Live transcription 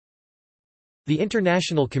The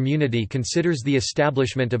international community considers the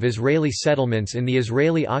establishment of Israeli settlements in the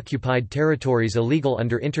Israeli-occupied territories illegal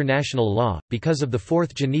under international law, because of the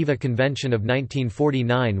Fourth Geneva Convention of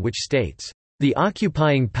 1949, which states, "The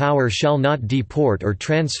occupying power shall not deport or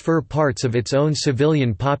transfer parts of its own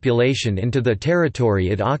civilian population into the territory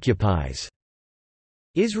it occupies."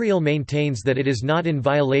 Israel maintains that it is not in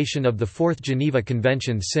violation of the Fourth Geneva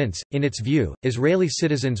Convention since, in its view, Israeli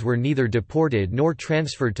citizens were neither deported nor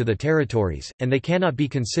transferred to the territories, and they cannot be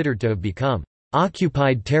considered to have become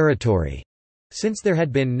occupied territory, since there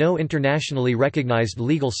had been no internationally recognized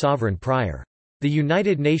legal sovereign prior. The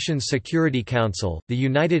United Nations Security Council, the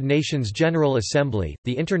United Nations General Assembly,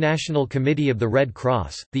 the International Committee of the Red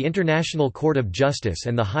Cross, the International Court of Justice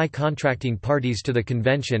and the high contracting parties to the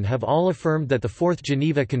convention have all affirmed that the Fourth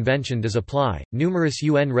Geneva Convention does apply. Numerous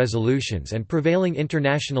UN resolutions and prevailing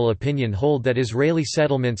international opinion hold that Israeli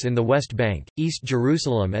settlements in the West Bank, East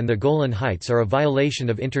Jerusalem and the Golan Heights are a violation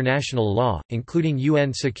of international law, including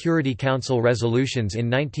UN Security Council resolutions in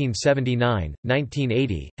 1979,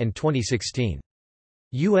 1980, and 2016.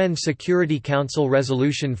 UN Security Council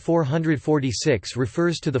Resolution 446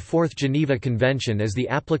 refers to the Fourth Geneva Convention as the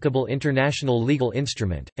applicable international legal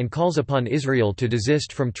instrument, and calls upon Israel to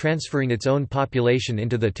desist from transferring its own population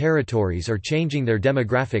into the territories or changing their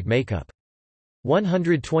demographic makeup.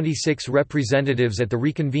 126 representatives at the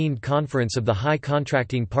reconvened Conference of the High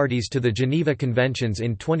Contracting Parties to the Geneva Conventions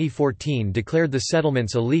in 2014 declared the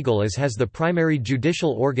settlements illegal, as has the primary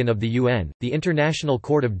judicial organ of the UN, the International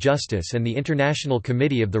Court of Justice and the International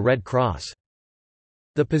Committee of the Red Cross.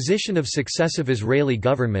 The position of successive Israeli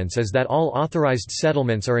governments is that all authorized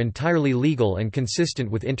settlements are entirely legal and consistent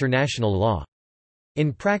with international law.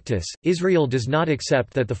 In practice, Israel does not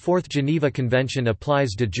accept that the Fourth Geneva Convention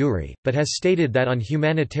applies de jure, but has stated that on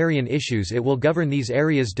humanitarian issues it will govern these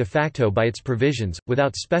areas de facto by its provisions,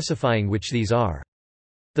 without specifying which these are.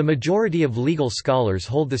 The majority of legal scholars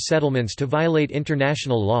hold the settlements to violate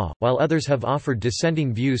international law, while others have offered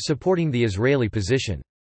dissenting views supporting the Israeli position.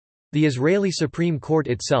 The Israeli Supreme Court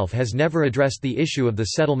itself has never addressed the issue of the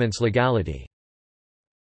settlement's legality.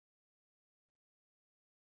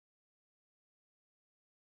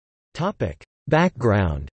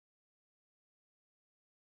 Background.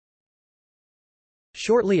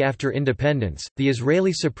 Shortly after independence, the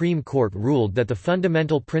Israeli Supreme Court ruled that the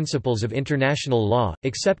fundamental principles of international law,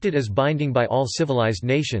 accepted as binding by all civilized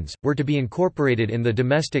nations, were to be incorporated in the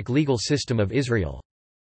domestic legal system of Israel.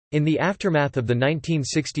 In the aftermath of the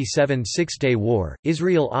 1967 Six-Day War,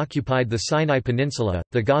 Israel occupied the Sinai Peninsula,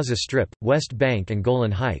 the Gaza Strip, West Bank and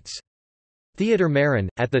Golan Heights. Theodor Meron,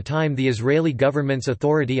 at the time the Israeli government's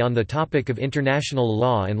authority on the topic of international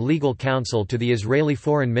law and legal counsel to the Israeli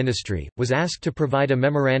Foreign Ministry, was asked to provide a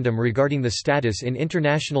memorandum regarding the status in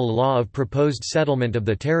international law of proposed settlement of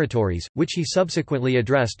the territories, which he subsequently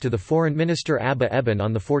addressed to the Foreign Minister Abba Eban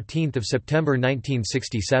on 14 September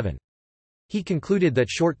 1967. He concluded that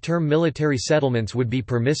short-term military settlements would be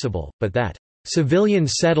permissible, but that civilian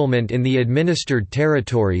settlement in the administered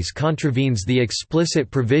territories contravenes the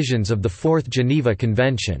explicit provisions of the Fourth Geneva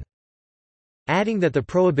Convention, adding that the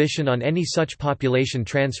prohibition on any such population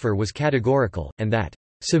transfer was categorical, and that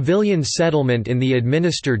civilian settlement in the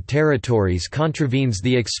administered territories contravenes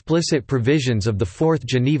the explicit provisions of the Fourth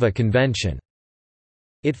Geneva Convention.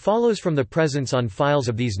 It follows from the presence on files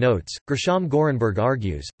of these notes. Gershom Gorenberg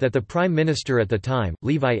argues that the Prime Minister at the time,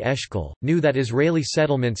 Levi Eshkol, knew that Israeli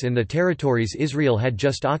settlements in the territories Israel had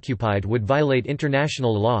just occupied would violate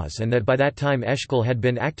international laws, and that by that time Eshkol had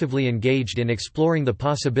been actively engaged in exploring the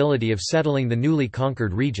possibility of settling the newly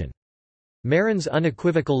conquered region. Meron's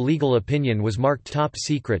unequivocal legal opinion was marked top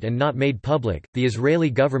secret and not made public. The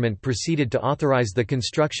Israeli government proceeded to authorize the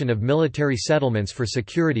construction of military settlements for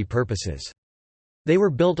security purposes. They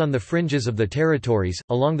were built on the fringes of the territories,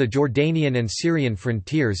 along the Jordanian and Syrian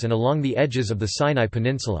frontiers and along the edges of the Sinai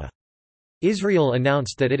Peninsula. Israel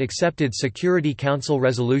announced that it accepted Security Council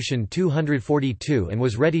Resolution 242 and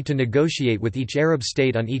was ready to negotiate with each Arab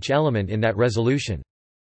state on each element in that resolution.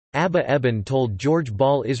 Abba Eban told George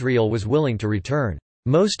Ball Israel was willing to return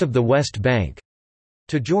most of the West Bank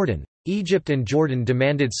to Jordan. Egypt and Jordan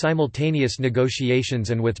demanded simultaneous negotiations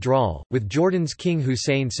and withdrawal, with Jordan's King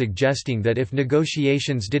Hussein suggesting that if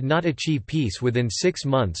negotiations did not achieve peace within 6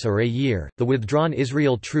 months or a year, the withdrawn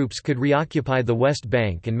Israel troops could reoccupy the West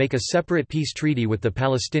Bank and make a separate peace treaty with the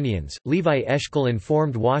Palestinians. Levi Eshkol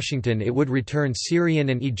informed Washington it would return Syrian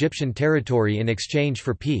and Egyptian territory in exchange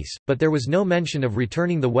for peace, but there was no mention of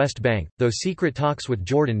returning the West Bank, though secret talks with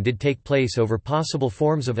Jordan did take place over possible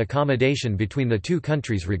forms of accommodation between the two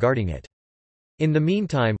countries regarding it. In the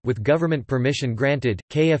meantime, with government permission granted,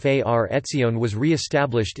 Kfar Etzion was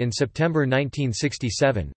re-established in September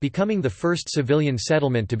 1967, becoming the first civilian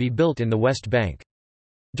settlement to be built in the West Bank.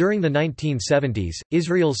 During the 1970s,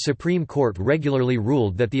 Israel's Supreme Court regularly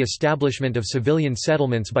ruled that the establishment of civilian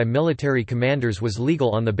settlements by military commanders was legal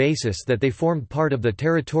on the basis that they formed part of the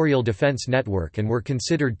territorial defense network and were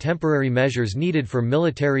considered temporary measures needed for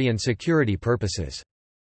military and security purposes.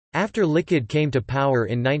 After Likud came to power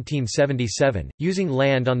in 1977, using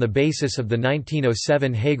land on the basis of the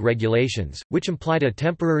 1907 Hague Regulations, which implied a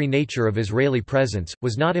temporary nature of Israeli presence,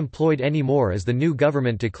 was not employed anymore as the new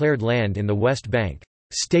government declared land in the West Bank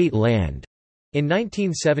state land. In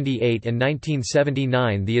 1978 and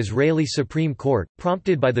 1979 the Israeli Supreme Court,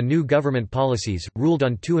 prompted by the new government policies, ruled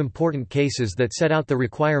on two important cases that set out the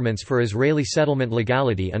requirements for Israeli settlement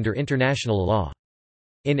legality under international law.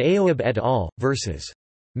 In Ayoub et al. Versus.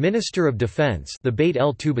 Minister of Defense, the Beit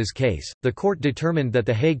el-Tubas case, the court determined that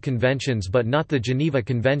the Hague Conventions but not the Geneva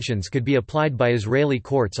Conventions could be applied by Israeli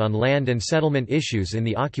courts on land and settlement issues in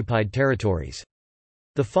the occupied territories.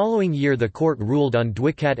 The following year the court ruled on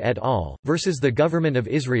Dwikat et al. Versus the Government of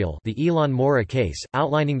Israel, the Elon Mora case,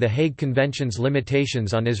 outlining the Hague Convention's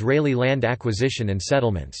limitations on Israeli land acquisition and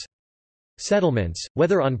settlements. Settlements,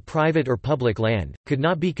 whether on private or public land, could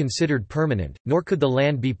not be considered permanent, nor could the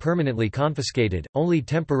land be permanently confiscated, only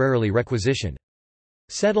temporarily requisitioned.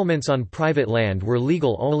 Settlements on private land were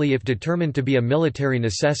legal only if determined to be a military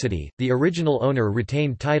necessity. The original owner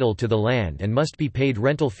retained title to the land and must be paid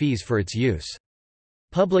rental fees for its use.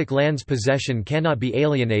 Public land's possession cannot be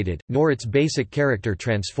alienated, nor its basic character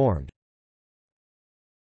transformed.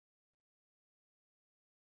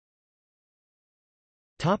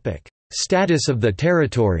 Status of the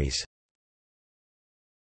territories.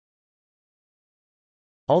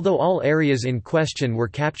 Although all areas in question were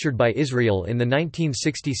captured by Israel in the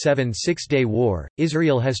 1967 Six-Day War,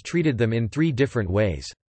 Israel has treated them in three different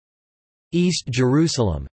ways. East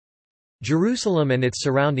Jerusalem. Jerusalem and its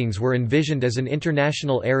surroundings were envisioned as an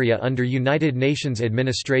international area under United Nations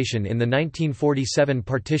administration in the 1947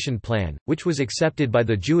 Partition Plan, which was accepted by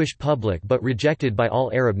the Jewish public but rejected by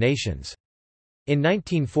all Arab nations. In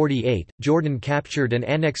 1948, Jordan captured and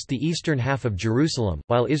annexed the eastern half of Jerusalem,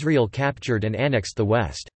 while Israel captured and annexed the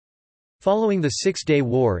west. Following the Six-Day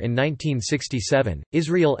War in 1967,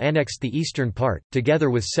 Israel annexed the eastern part, together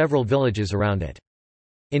with several villages around it.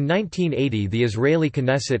 In 1980 the Israeli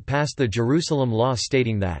Knesset passed the Jerusalem Law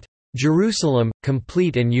stating that, "Jerusalem,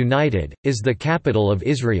 complete and united, is the capital of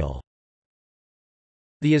Israel."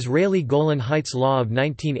 The Israeli Golan Heights Law of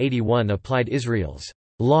 1981 applied Israel's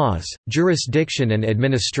laws, jurisdiction and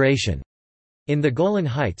administration in the Golan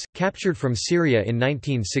Heights, captured from Syria in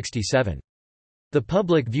 1967. The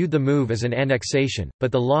public viewed the move as an annexation,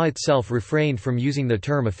 but the law itself refrained from using the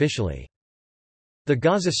term officially. The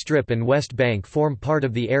Gaza Strip and West Bank form part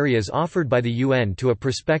of the areas offered by the UN to a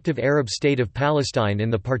prospective Arab state of Palestine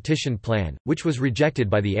in the Partition Plan, which was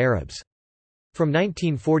rejected by the Arabs. From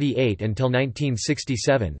 1948 until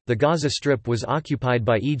 1967, the Gaza Strip was occupied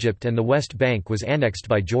by Egypt and the West Bank was annexed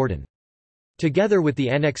by Jordan. Together with the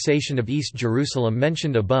annexation of East Jerusalem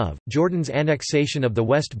mentioned above, Jordan's annexation of the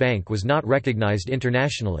West Bank was not recognized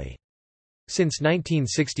internationally. Since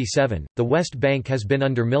 1967, the West Bank has been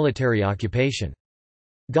under military occupation.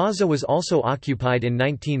 Gaza was also occupied in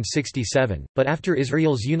 1967, but after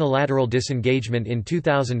Israel's unilateral disengagement in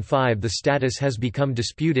 2005 the status has become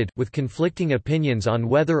disputed, with conflicting opinions on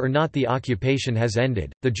whether or not the occupation has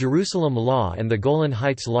ended. The Jerusalem Law and the Golan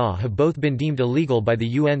Heights Law have both been deemed illegal by the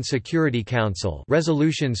UN Security Council,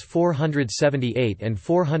 Resolutions 478 and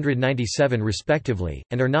 497 respectively,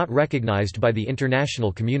 and are not recognized by the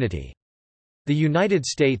international community. The United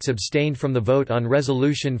States abstained from the vote on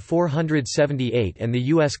Resolution 478 and the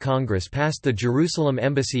U.S. Congress passed the Jerusalem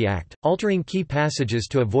Embassy Act, altering key passages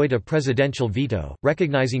to avoid a presidential veto,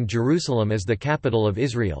 recognizing Jerusalem as the capital of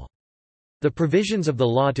Israel. The provisions of the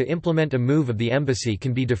law to implement a move of the embassy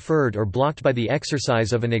can be deferred or blocked by the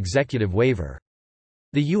exercise of an executive waiver.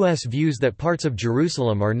 The U.S. views that parts of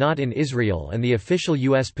Jerusalem are not in Israel and the official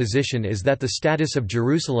U.S. position is that the status of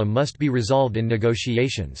Jerusalem must be resolved in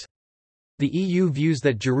negotiations. The EU views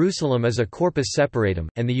that Jerusalem is a corpus separatum,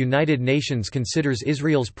 and the United Nations considers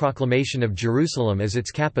Israel's proclamation of Jerusalem as its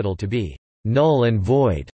capital to be null and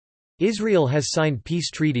void. Israel has signed peace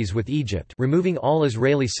treaties with Egypt, removing all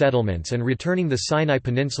Israeli settlements and returning the Sinai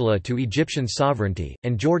Peninsula to Egyptian sovereignty,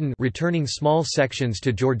 and Jordan, returning small sections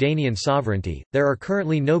to Jordanian sovereignty. There are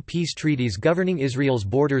currently no peace treaties governing Israel's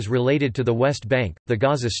borders related to the West Bank, the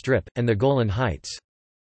Gaza Strip, and the Golan Heights.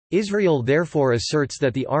 Israel therefore asserts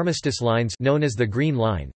that the armistice lines known as the Green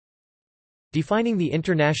Line Defining the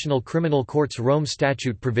International Criminal Court's Rome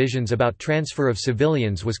Statute provisions about transfer of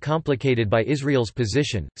civilians was complicated by Israel's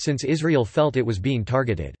position, since Israel felt it was being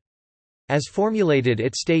targeted. As formulated,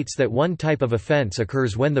 it states that one type of offense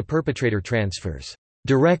occurs when the perpetrator transfers,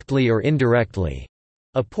 directly or indirectly,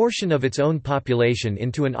 a portion of its own population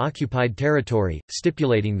into an occupied territory,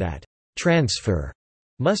 stipulating that transfer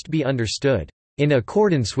must be understood in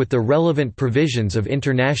accordance with the relevant provisions of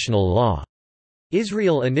international law.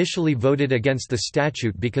 Israel initially voted against the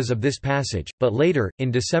statute because of this passage, but later,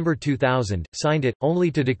 in December 2000, signed it,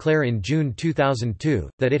 only to declare in June 2002,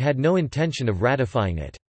 that it had no intention of ratifying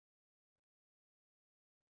it.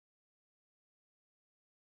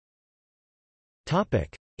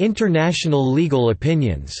 International legal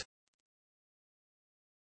opinions.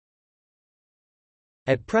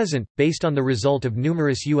 At present, based on the result of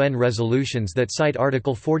numerous UN resolutions that cite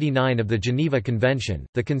Article 49 of the Geneva Convention,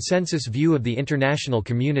 the consensus view of the international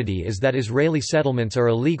community is that Israeli settlements are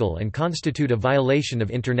illegal and constitute a violation of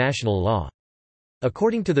international law.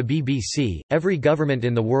 According to the BBC, every government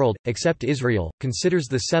in the world, except Israel, considers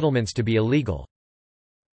the settlements to be illegal.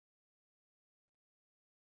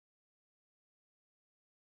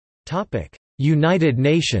 United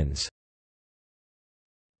Nations.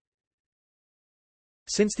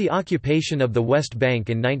 Since the occupation of the West Bank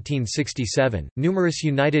in 1967, numerous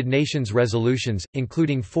United Nations resolutions,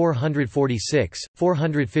 including 446,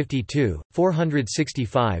 452,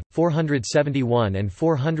 465, 471 and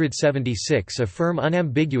 476 affirm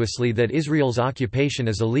unambiguously that Israel's occupation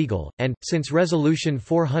is illegal, and, since Resolution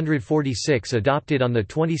 446 adopted on the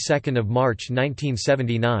 22nd of March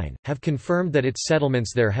 1979, have confirmed that its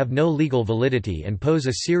settlements there have no legal validity and pose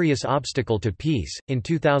a serious obstacle to peace. In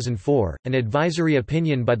 2004, an advisory opinion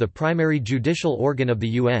by the primary judicial organ of the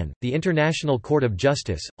UN, the International Court of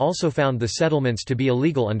Justice, also found the settlements to be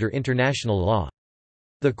illegal under international law.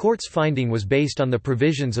 The court's finding was based on the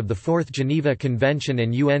provisions of the Fourth Geneva Convention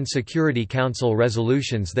and UN Security Council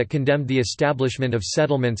resolutions that condemned the establishment of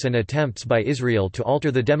settlements and attempts by Israel to alter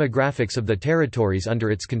the demographics of the territories under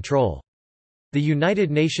its control. The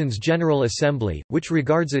United Nations General Assembly, which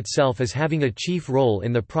regards itself as having a chief role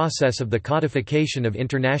in the process of the codification of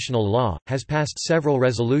international law, has passed several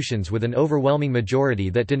resolutions with an overwhelming majority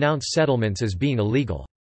that denounce settlements as being illegal.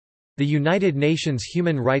 The United Nations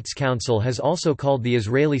Human Rights Council has also called the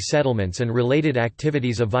Israeli settlements and related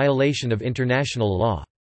activities a violation of international law.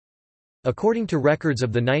 According to records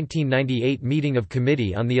of the 1998 meeting of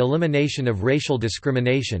Committee on the Elimination of Racial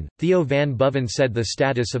Discrimination, Theo van Boven said the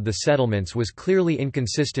status of the settlements was clearly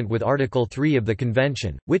inconsistent with Article 3 of the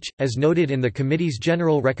Convention, which, as noted in the Committee's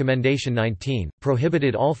General Recommendation 19,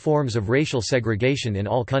 prohibited all forms of racial segregation in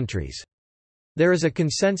all countries. There is a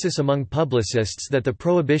consensus among publicists that the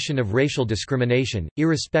prohibition of racial discrimination,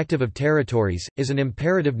 irrespective of territories, is an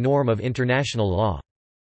imperative norm of international law.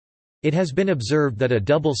 It has been observed that a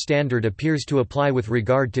double standard appears to apply with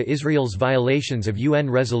regard to Israel's violations of UN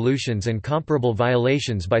resolutions and comparable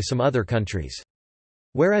violations by some other countries.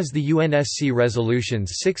 Whereas the UNSC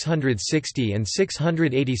resolutions 660 and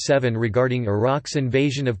 687 regarding Iraq's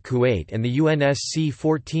invasion of Kuwait and the UNSC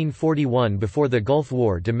 1441 before the Gulf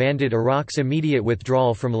War demanded Iraq's immediate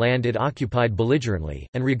withdrawal from land it occupied belligerently,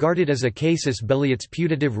 and regarded as a casus belli its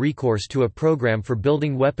putative recourse to a program for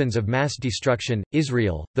building weapons of mass destruction,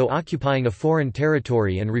 Israel, though occupying a foreign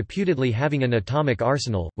territory and reputedly having an atomic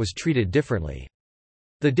arsenal, was treated differently.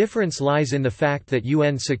 The difference lies in the fact that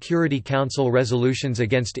UN Security Council resolutions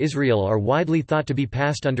against Israel are widely thought to be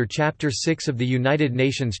passed under Chapter 6 of the United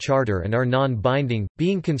Nations Charter and are non-binding,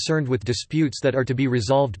 being concerned with disputes that are to be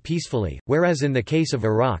resolved peacefully, whereas in the case of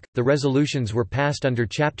Iraq, the resolutions were passed under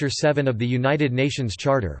Chapter 7 of the United Nations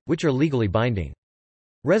Charter, which are legally binding.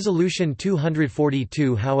 Resolution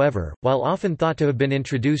 242, however, while often thought to have been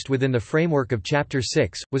introduced within the framework of Chapter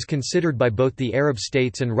 6, was considered by both the Arab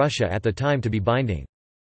states and Russia at the time to be binding.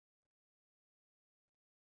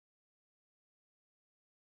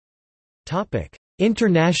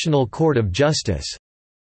 International Court of Justice.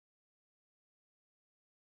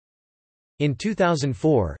 In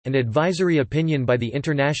 2004, an advisory opinion by the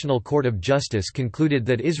International Court of Justice concluded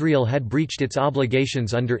that Israel had breached its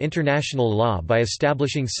obligations under international law by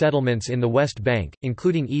establishing settlements in the West Bank,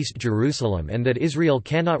 including East Jerusalem, and that Israel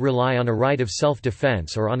cannot rely on a right of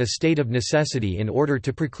self-defense or on a state of necessity in order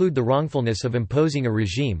to preclude the wrongfulness of imposing a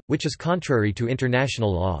regime, which is contrary to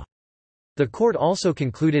international law. The court also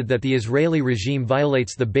concluded that the Israeli regime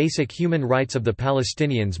violates the basic human rights of the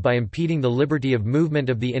Palestinians by impeding the liberty of movement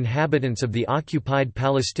of the inhabitants of the occupied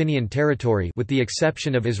Palestinian territory with the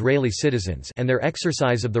exception of Israeli citizens and their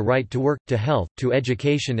exercise of the right to work, to health, to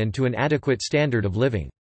education and to an adequate standard of living.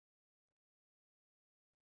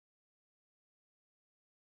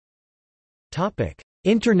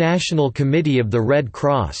 International Committee of the Red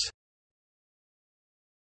Cross.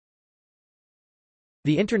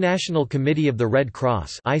 The International Committee of the Red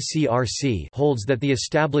Cross (ICRC) holds that the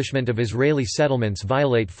establishment of Israeli settlements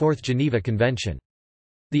violate 4th Geneva Convention.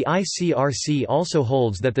 The ICRC also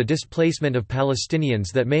holds that the displacement of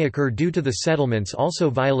Palestinians that may occur due to the settlements also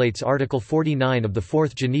violates Article 49 of the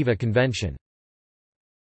 4th Geneva Convention.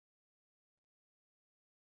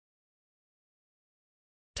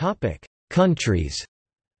 Countries.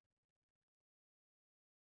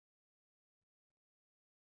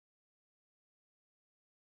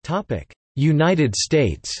 United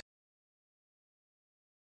States.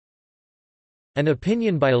 An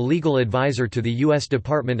opinion by a legal advisor to the U.S.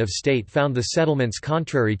 Department of State found the settlements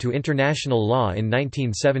contrary to international law in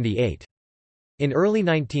 1978. In early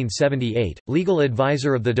 1978, legal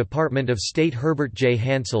advisor of the Department of State Herbert J.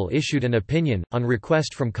 Hansel issued an opinion, on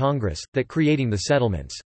request from Congress, that creating the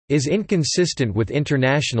settlements is inconsistent with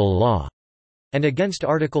international law and against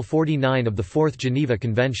Article 49 of the 4th Geneva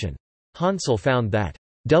Convention. Hansel found that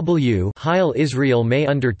while Israel may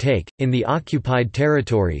undertake, in the occupied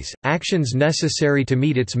territories, actions necessary to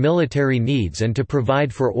meet its military needs and to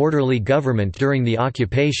provide for orderly government during the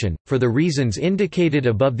occupation, for the reasons indicated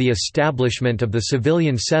above, the establishment of the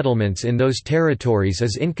civilian settlements in those territories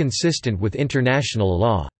is inconsistent with international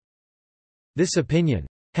law. This opinion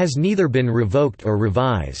has neither been revoked or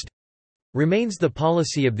revised. Remains the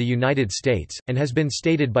policy of the United States, and has been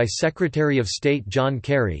stated by Secretary of State John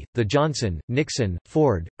Kerry. The Johnson, Nixon,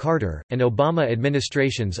 Ford, Carter, and Obama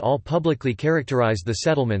administrations all publicly characterized the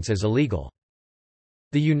settlements as illegal.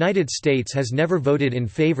 The United States has never voted in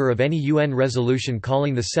favor of any UN resolution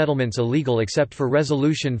calling the settlements illegal except for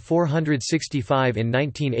Resolution 465 in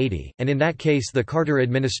 1980, and in that case the Carter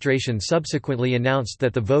administration subsequently announced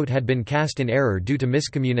that the vote had been cast in error due to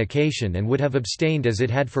miscommunication and would have abstained as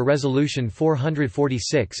it had for Resolution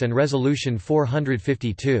 446 and Resolution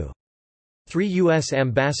 452. 3 U.S.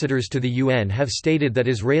 ambassadors to the UN have stated that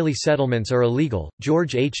Israeli settlements are illegal: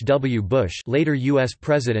 George H. W. Bush, later U.S.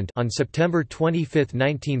 President, on September 25,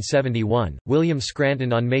 1971, William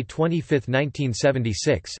Scranton on May 25,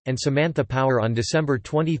 1976, and Samantha Power on December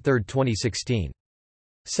 23, 2016.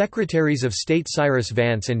 Secretaries of State Cyrus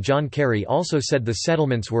Vance and John Kerry also said the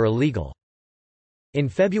settlements were illegal. In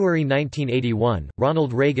February 1981,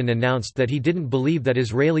 Ronald Reagan announced that he didn't believe that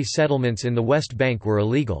Israeli settlements in the West Bank were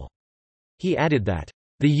illegal. He added that,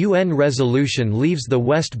 "The UN resolution leaves the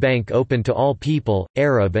West Bank open to all people,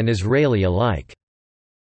 Arab and Israeli alike."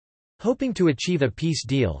 Hoping to achieve a peace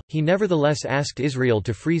deal, he nevertheless asked Israel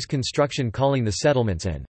to freeze construction, calling the settlements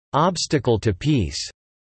an obstacle to peace.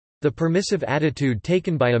 The permissive attitude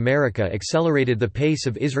taken by America accelerated the pace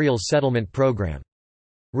of Israel's settlement program.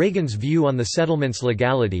 Reagan's view on the settlement's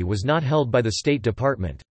legality was not held by the State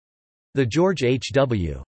Department. The George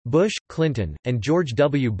H.W. Bush, Clinton, and George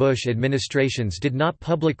W. Bush administrations did not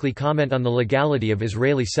publicly comment on the legality of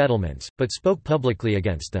Israeli settlements, but spoke publicly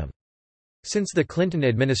against them. Since the Clinton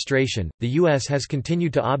administration, the U.S. has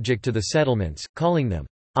continued to object to the settlements, calling them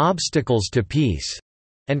obstacles to peace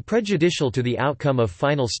and prejudicial to the outcome of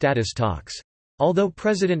final status talks. Although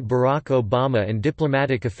President Barack Obama and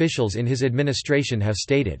diplomatic officials in his administration have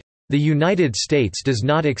stated, "The United States does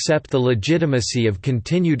not accept the legitimacy of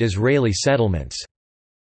continued Israeli settlements."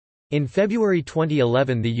 In February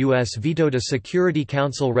 2011, the U.S. vetoed a Security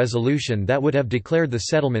Council resolution that would have declared the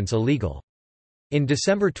settlements illegal. In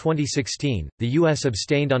December 2016, the U.S.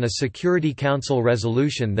 abstained on a Security Council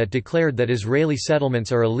resolution that declared that Israeli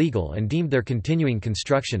settlements are illegal and deemed their continuing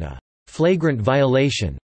construction a flagrant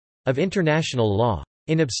violation of international law.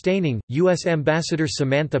 In abstaining, U.S. Ambassador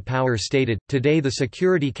Samantha Power stated, "Today the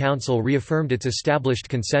Security Council reaffirmed its established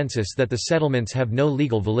consensus that the settlements have no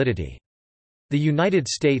legal validity. The United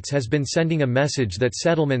States has been sending a message that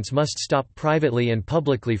settlements must stop privately and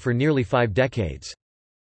publicly for nearly 5 decades."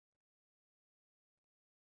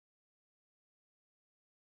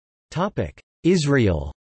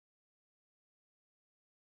 Israel.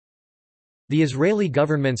 The Israeli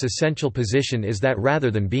government's essential position is that rather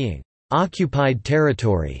than being occupied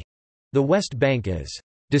territory, the West Bank is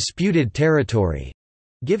disputed territory.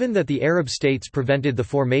 Given that the Arab states prevented the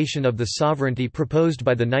formation of the sovereignty proposed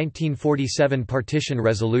by the 1947 Partition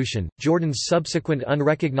Resolution, Jordan's subsequent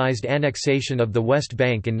unrecognized annexation of the West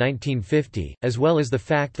Bank in 1950, as well as the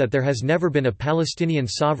fact that there has never been a Palestinian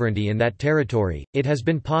sovereignty in that territory, it has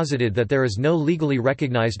been posited that there is no legally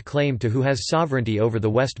recognized claim to who has sovereignty over the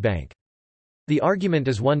West Bank. The argument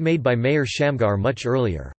is one made by Meir Shamgar much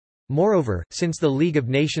earlier. Moreover, since the League of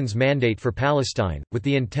Nations mandate for Palestine, with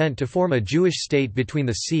the intent to form a Jewish state between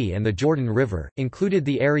the sea and the Jordan River, included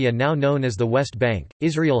the area now known as the West Bank,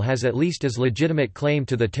 Israel has at least as legitimate claim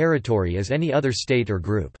to the territory as any other state or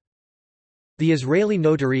group. The Israeli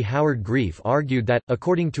notary Howard Grief argued that,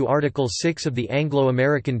 according to Article 6 of the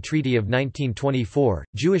Anglo-American Treaty of 1924,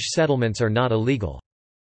 Jewish settlements are not illegal.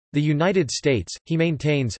 The United States, he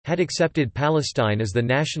maintains, had accepted Palestine as the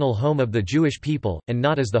national home of the Jewish people, and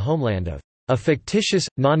not as the homeland of a fictitious,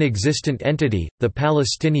 non-existent entity, the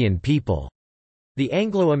Palestinian people. The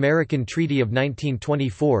Anglo-American Treaty of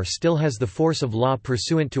 1924 still has the force of law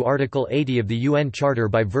pursuant to Article 80 of the UN Charter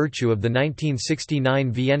by virtue of the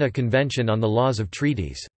 1969 Vienna Convention on the Laws of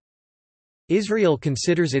Treaties. Israel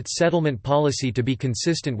considers its settlement policy to be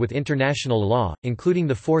consistent with international law, including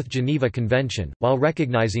the Fourth Geneva Convention, while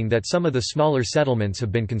recognizing that some of the smaller settlements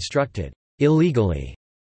have been constructed illegally,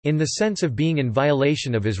 in the sense of being in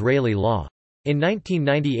violation of Israeli law. In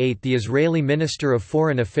 1998, the Israeli Minister of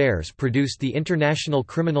Foreign Affairs produced the International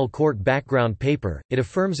Criminal Court background paper. It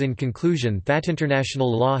affirms in conclusion that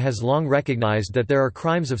international law has long recognized that there are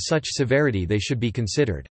crimes of such severity they should be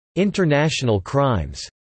considered international crimes.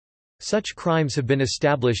 Such crimes have been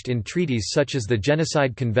established in treaties such as the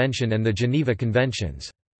Genocide Convention and the Geneva Conventions.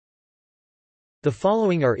 The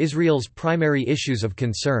following are Israel's primary issues of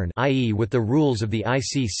concern, i.e. with the rules of the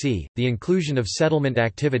ICC. The inclusion of settlement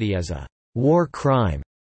activity as a war crime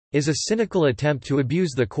is a cynical attempt to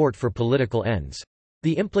abuse the court for political ends.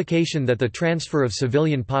 The implication that the transfer of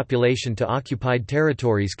civilian population to occupied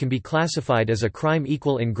territories can be classified as a crime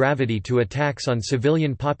equal in gravity to attacks on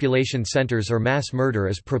civilian population centers or mass murder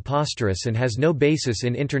is preposterous and has no basis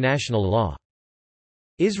in international law.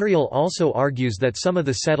 Israel also argues that some of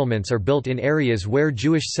the settlements are built in areas where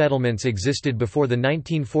Jewish settlements existed before the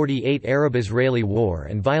 1948 Arab-Israeli War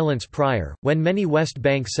and violence prior, when many West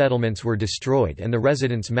Bank settlements were destroyed and the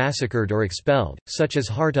residents massacred or expelled, such as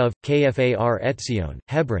Heart of, Kfar Etzion,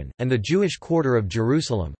 Hebron, and the Jewish quarter of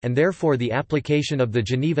Jerusalem, and therefore the application of the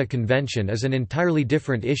Geneva Convention is an entirely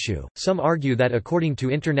different issue. Some argue that according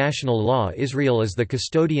to international law Israel is the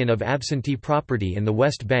custodian of absentee property in the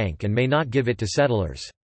West Bank and may not give it to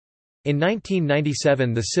settlers. In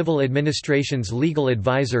 1997 the civil administration's legal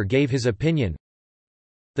advisor gave his opinion.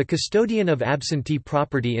 The custodian of absentee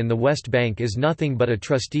property in the West Bank is nothing but a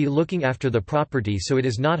trustee looking after the property so it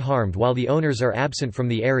is not harmed while the owners are absent from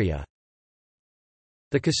the area.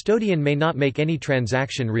 The custodian may not make any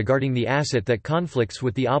transaction regarding the asset that conflicts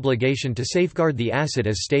with the obligation to safeguard the asset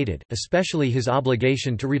as stated, especially his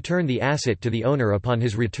obligation to return the asset to the owner upon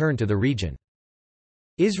his return to the region.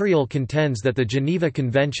 Israel contends that the Geneva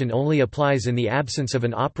Convention only applies in the absence of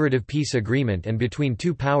an operative peace agreement and between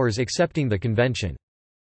two powers accepting the convention.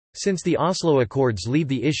 Since the Oslo Accords leave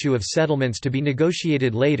the issue of settlements to be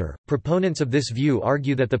negotiated later, proponents of this view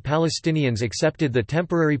argue that the Palestinians accepted the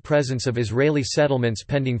temporary presence of Israeli settlements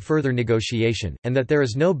pending further negotiation, and that there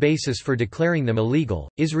is no basis for declaring them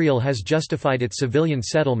illegal. Israel has justified its civilian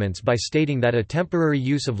settlements by stating that a temporary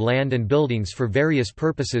use of land and buildings for various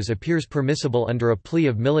purposes appears permissible under a plea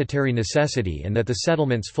of military necessity and that the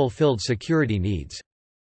settlements fulfilled security needs.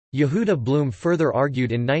 Yehuda Blum further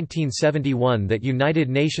argued in 1971 that United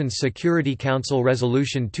Nations Security Council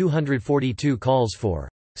Resolution 242 calls for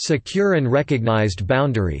secure and recognized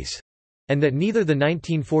boundaries, and that neither the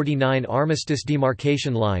 1949 armistice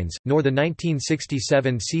demarcation lines, nor the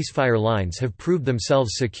 1967 ceasefire lines have proved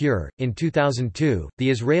themselves secure. In 2002, the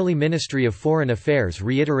Israeli Ministry of Foreign Affairs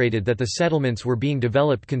reiterated that the settlements were being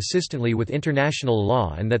developed consistently with international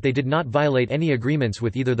law and that they did not violate any agreements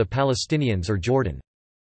with either the Palestinians or Jordan.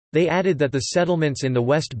 They added that the settlements in the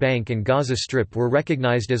West Bank and Gaza Strip were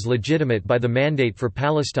recognized as legitimate by the Mandate for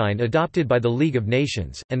Palestine adopted by the League of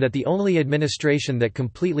Nations, and that the only administration that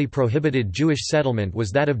completely prohibited Jewish settlement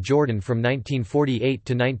was that of Jordan from 1948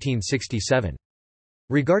 to 1967.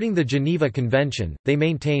 Regarding the Geneva Convention, they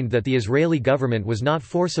maintained that the Israeli government was not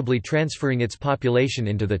forcibly transferring its population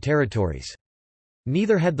into the territories.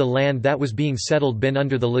 Neither had the land that was being settled been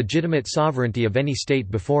under the legitimate sovereignty of any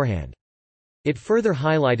state beforehand. It further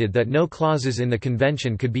highlighted that no clauses in the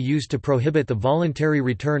convention could be used to prohibit the voluntary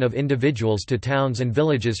return of individuals to towns and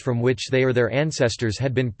villages from which they or their ancestors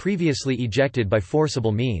had been previously ejected by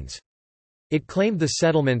forcible means. It claimed the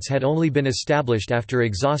settlements had only been established after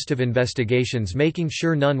exhaustive investigations making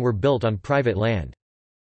sure none were built on private land.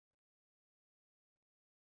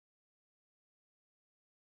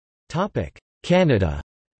 Canada.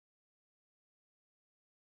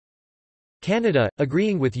 Canada,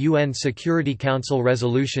 agreeing with UN Security Council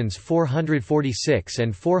Resolutions 446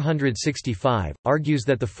 and 465, argues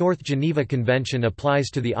that the Fourth Geneva Convention applies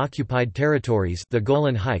to the occupied territories, the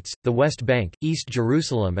Golan Heights, the West Bank, East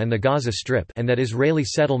Jerusalem and the Gaza Strip, and that Israeli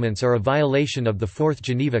settlements are a violation of the Fourth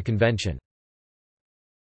Geneva Convention.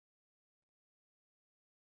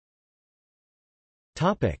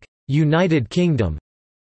 United Kingdom.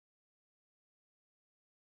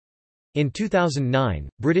 In 2009,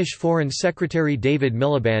 British Foreign Secretary David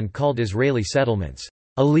Miliband called Israeli settlements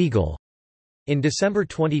illegal. In December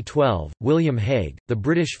 2012, William Hague, the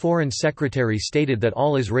British Foreign Secretary, stated that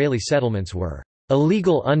all Israeli settlements were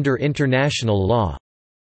illegal under international law.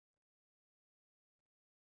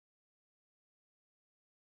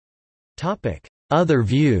 Other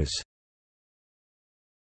views.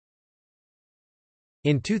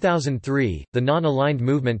 In 2003, the Non-Aligned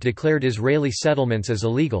Movement declared Israeli settlements as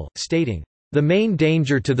illegal, stating, "The main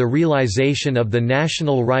danger to the realization of the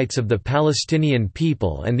national rights of the Palestinian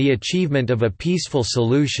people and the achievement of a peaceful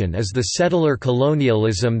solution is the settler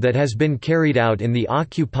colonialism that has been carried out in the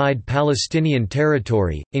occupied Palestinian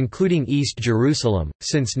territory, including East Jerusalem,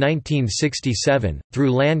 since 1967,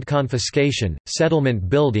 through land confiscation, settlement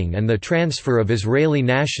building and the transfer of Israeli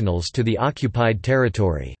nationals to the occupied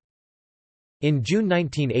territory." In June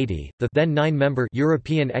 1980, the then 9-member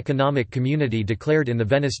European Economic Community declared in the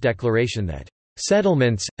Venice Declaration that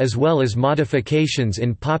settlements, as well as modifications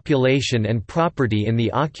in population and property in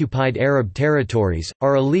the occupied Arab territories,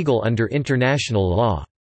 are illegal under international law.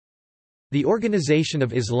 The Organization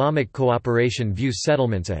of Islamic Cooperation views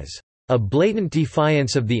settlements as a blatant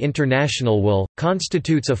defiance of the international will,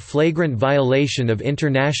 constitutes a flagrant violation of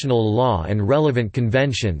international law and relevant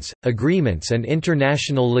conventions, agreements and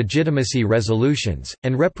international legitimacy resolutions,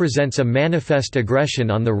 and represents a manifest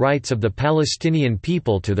aggression on the rights of the Palestinian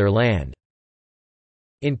people to their land.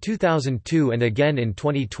 In 2002 and again in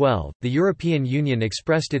 2012, the European Union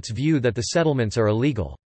expressed its view that the settlements are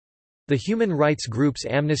illegal. The human rights groups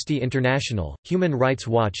Amnesty International, Human Rights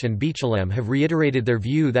Watch and B'Tselem have reiterated their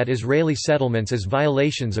view that Israeli settlements as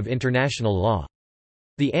violations of international law.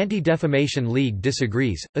 The Anti-Defamation League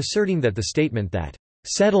disagrees, asserting that the statement that,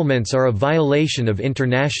 "settlements are a violation of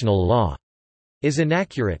international law," is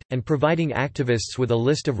inaccurate, and providing activists with a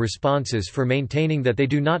list of responses for maintaining that they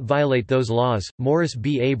do not violate those laws. Morris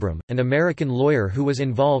B. Abram, an American lawyer who was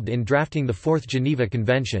involved in drafting the Fourth Geneva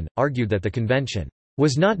Convention, argued that the convention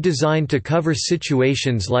was not designed to cover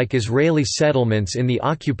situations like Israeli settlements in the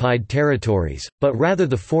occupied territories, but rather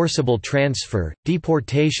the forcible transfer,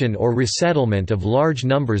 deportation or resettlement of large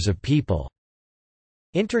numbers of people.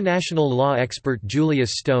 International law expert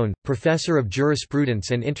Julius Stone, professor of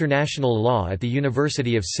jurisprudence and international law at the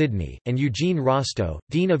University of Sydney, and Eugene Rostow,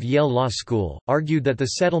 dean of Yale Law School, argued that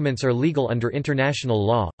the settlements are legal under international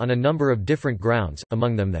law, on a number of different grounds,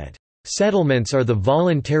 among them that settlements are the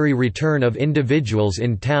voluntary return of individuals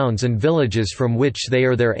in towns and villages from which they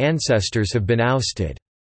or their ancestors have been ousted.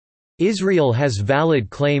 Israel has valid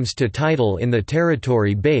claims to title in the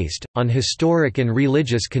territory based on historic and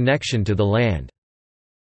religious connection to the land.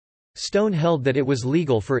 Stone held that it was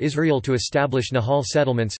legal for Israel to establish Nahal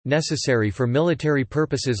settlements, necessary for military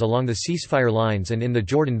purposes along the ceasefire lines and in the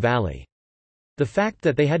Jordan Valley. The fact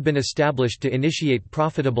that they had been established to initiate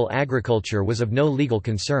profitable agriculture was of no legal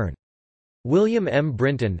concern. William M.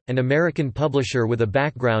 Brinton, an American publisher with a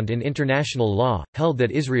background in international law, held that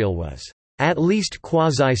Israel was at least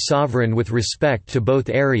quasi-sovereign with respect to both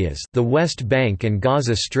areas, the West Bank and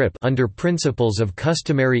Gaza Strip, under principles of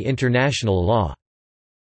customary international law,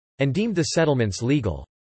 and deemed the settlements legal.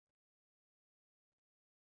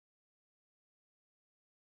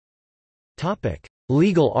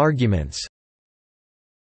 Legal arguments.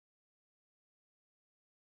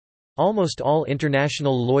 Almost all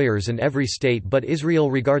international lawyers and every state but Israel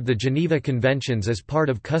regard the Geneva Conventions as part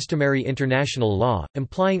of customary international law,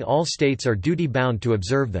 implying all states are duty-bound to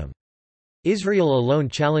observe them. Israel alone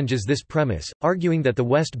challenges this premise, arguing that the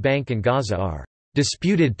West Bank and Gaza are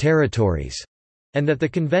disputed territories, and that the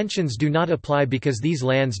conventions do not apply because these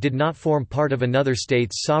lands did not form part of another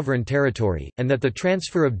state's sovereign territory, and that the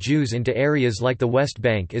transfer of Jews into areas like the West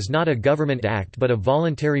Bank is not a government act but a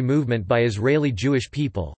voluntary movement by Israeli Jewish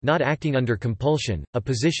people, not acting under compulsion, a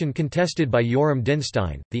position contested by Yoram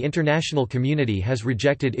Dinstein. The international community has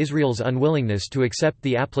rejected Israel's unwillingness to accept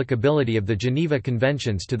the applicability of the Geneva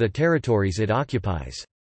Conventions to the territories it occupies.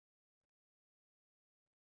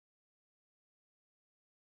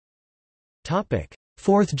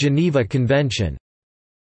 Fourth Geneva Convention.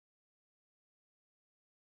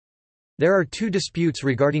 There are two disputes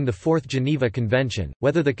regarding the Fourth Geneva Convention,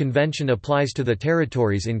 whether the convention applies to the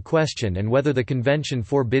territories in question and whether the convention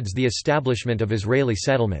forbids the establishment of Israeli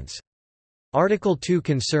settlements. Article 2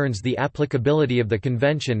 concerns the applicability of the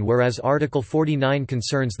convention, whereas Article 49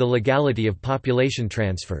 concerns the legality of population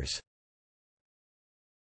transfers.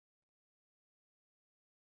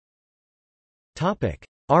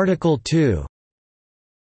 Article 2.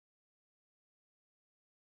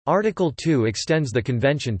 Article 2 extends the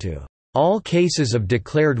convention to all cases of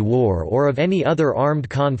declared war or of any other armed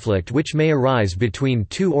conflict which may arise between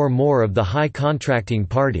two or more of the high contracting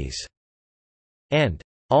parties, and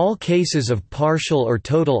all cases of partial or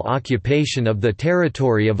total occupation of the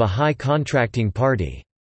territory of a high contracting party.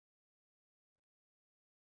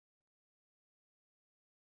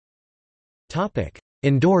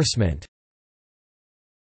 Endorsement.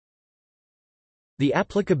 The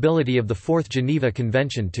applicability of the Fourth Geneva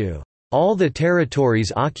Convention to all the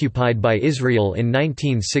territories occupied by Israel in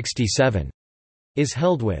 1967 is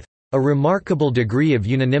held with a remarkable degree of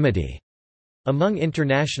unanimity among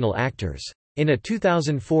international actors. In a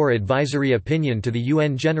 2004 advisory opinion to the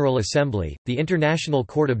UN General Assembly, the International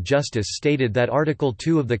Court of Justice stated that Article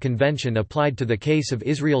 2 of the Convention applied to the case of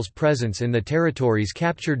Israel's presence in the territories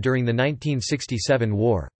captured during the 1967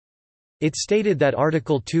 war. It stated that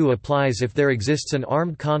Article 2 applies if there exists an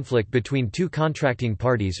armed conflict between two contracting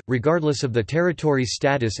parties, regardless of the territory's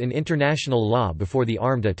status in international law before the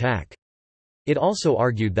armed attack. It also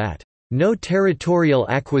argued that no territorial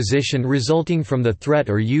acquisition resulting from the threat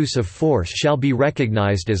or use of force shall be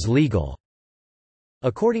recognized as legal,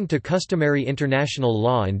 according to customary international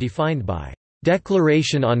law and defined by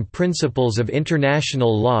Declaration on Principles of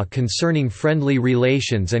International Law Concerning Friendly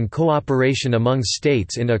Relations and Cooperation among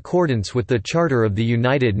States in accordance with the Charter of the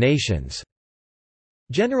United Nations.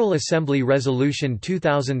 General Assembly Resolution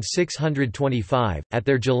 2625. At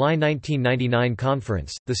their July 1999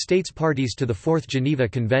 conference, the states parties to the Fourth Geneva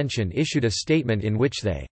Convention issued a statement in which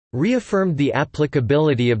they reaffirmed the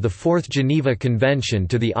applicability of the Fourth Geneva Convention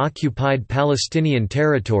to the occupied Palestinian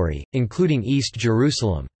territory, including East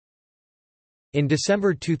Jerusalem. In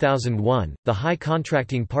December 2001, the high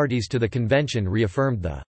contracting parties to the convention reaffirmed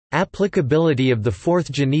the applicability of the Fourth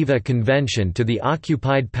Geneva Convention to the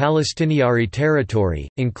occupied Palestinian territory,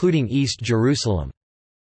 including East Jerusalem.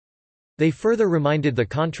 They further reminded the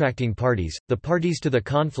contracting parties, the parties to the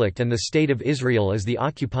conflict and the State of Israel as the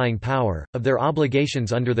occupying power, of their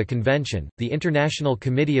obligations under the convention. The International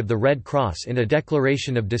Committee of the Red Cross in a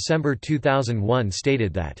declaration of December 2001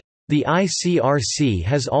 stated that the ICRC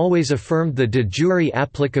has always affirmed the de jure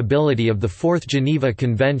applicability of the Fourth Geneva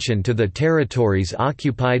Convention to the territories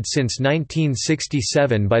occupied since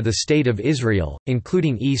 1967 by the State of Israel,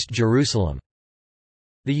 including East Jerusalem.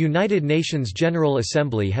 The United Nations General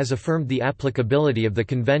Assembly has affirmed the applicability of the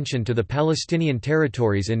Convention to the Palestinian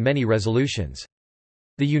territories in many resolutions.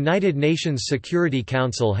 The United Nations Security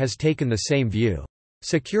Council has taken the same view.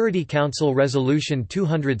 Security Council Resolution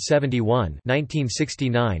 271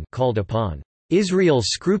 (1969) called upon Israel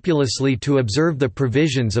scrupulously to observe the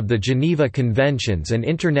provisions of the Geneva Conventions and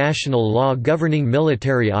international law governing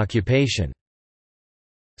military occupation.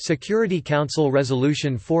 Security Council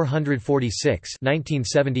Resolution 446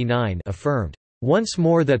 (1979) affirmed once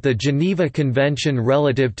more that the Geneva Convention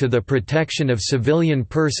relative to the protection of civilian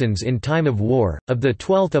persons in time of war, of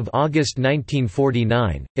 12 August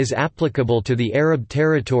 1949, is applicable to the Arab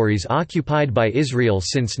territories occupied by Israel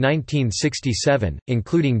since 1967,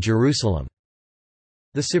 including Jerusalem.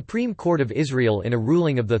 The Supreme Court of Israel in a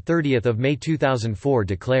ruling of 30 May 2004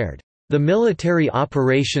 declared, "The military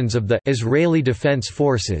operations of the Israeli Defense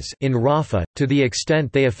Forces in Rafah, to the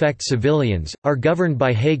extent they affect civilians, are governed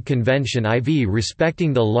by Hague Convention IV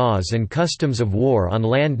respecting the laws and customs of war on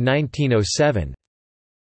land 1907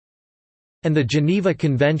 and the Geneva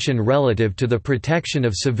Convention relative to the protection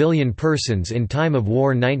of civilian persons in time of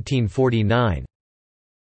war 1949."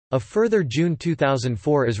 A further June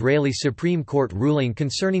 2004 Israeli Supreme Court ruling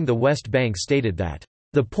concerning the West Bank stated that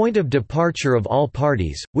the point of departure of all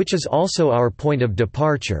parties, which is also our point of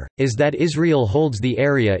departure, is that Israel holds the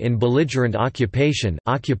area in belligerent occupation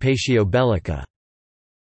occupatio bellica,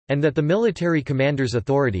 and that the military commander's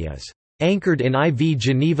authority is anchored in IV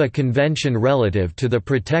Geneva Convention relative to the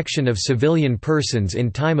protection of civilian persons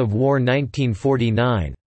in time of war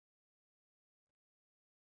 1949.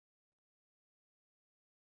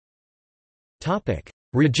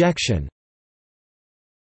 Rejection.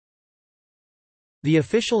 The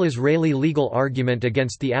official Israeli legal argument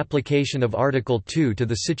against the application of Article 2 to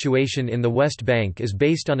the situation in the West Bank is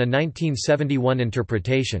based on a 1971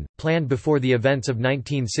 interpretation, planned before the events of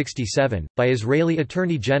 1967, by Israeli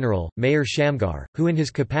Attorney General, Meir Shamgar, who in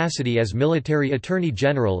his capacity as military Attorney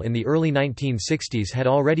General in the early 1960s had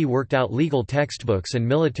already worked out legal textbooks and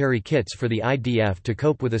military kits for the IDF to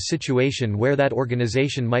cope with a situation where that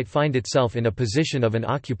organization might find itself in a position of an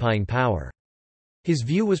occupying power. His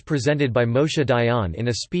view was presented by Moshe Dayan in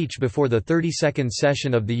a speech before the 32nd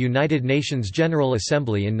session of the United Nations General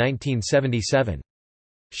Assembly in 1977.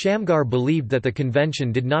 Shamgar believed that the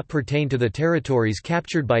convention did not pertain to the territories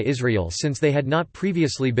captured by Israel since they had not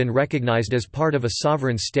previously been recognized as part of a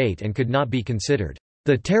sovereign state and could not be considered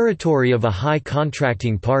the territory of a high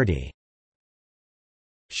contracting party.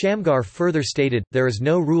 Shamgar further stated, there is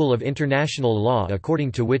no rule of international law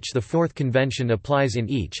according to which the Fourth Convention applies in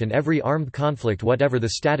each and every armed conflict whatever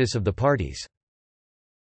the status of the parties.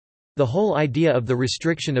 The whole idea of the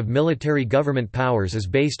restriction of military government powers is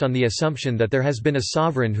based on the assumption that there has been a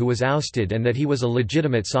sovereign who was ousted and that he was a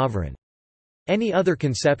legitimate sovereign. Any other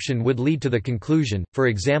conception would lead to the conclusion, for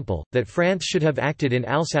example, that France should have acted in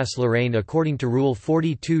Alsace-Lorraine according to Rule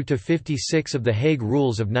 42-56 of the Hague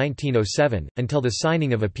Rules of 1907, until the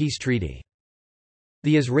signing of a peace treaty.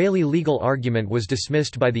 The Israeli legal argument was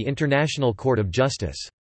dismissed by the International Court of Justice.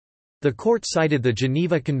 The court cited the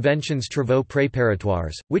Geneva Convention's Travaux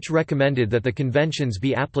Préparatoires, which recommended that the conventions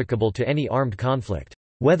be applicable to any armed conflict,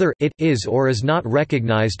 whether it is or is not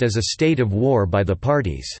recognized as a state of war by the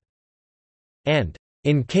parties, and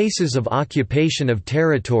in cases of occupation of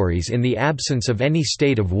territories in the absence of any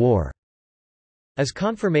state of war, as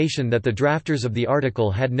confirmation that the drafters of the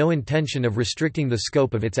article had no intention of restricting the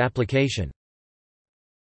scope of its application.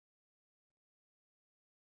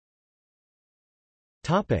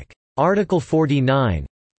 Article 49.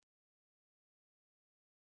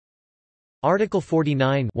 Article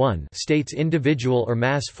 49 states individual or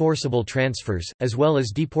mass forcible transfers, as well as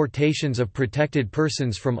deportations of protected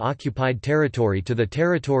persons from occupied territory to the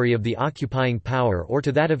territory of the occupying power or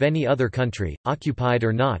to that of any other country, occupied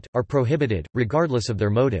or not, are prohibited, regardless of their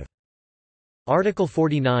motive. Article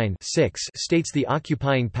 49 states the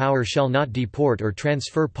occupying power shall not deport or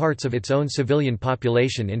transfer parts of its own civilian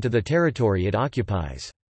population into the territory it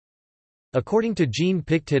occupies. According to Jean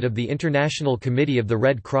Pictet of the International Committee of the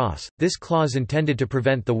Red Cross, this clause intended to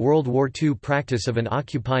prevent the World War II practice of an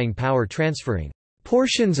occupying power transferring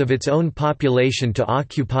portions of its own population to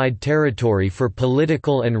occupied territory for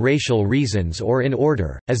political and racial reasons or in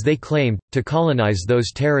order, as they claimed, to colonize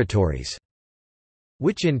those territories,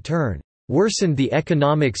 which in turn worsened the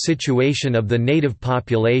economic situation of the native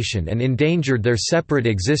population and endangered their separate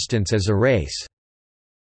existence as a race.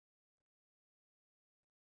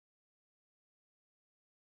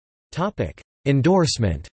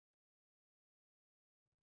 Endorsement.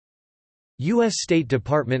 U.S. State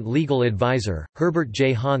Department legal advisor, Herbert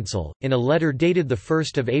J. Hansel, in a letter dated 1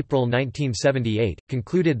 April 1978,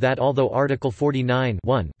 concluded that although Article 49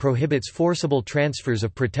 prohibits forcible transfers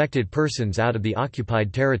of protected persons out of the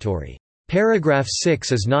occupied territory, paragraph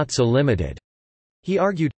 6 is not so limited. He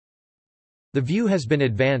argued, the view has been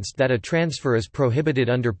advanced that a transfer is prohibited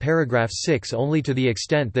under paragraph 6 only to the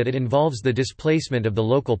extent that it involves the displacement of the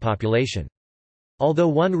local population. Although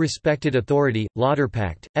one respected authority,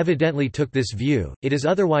 Lauterpacht, evidently took this view, it is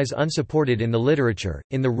otherwise unsupported in the literature,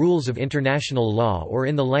 in the rules of international law or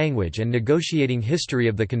in the language and negotiating history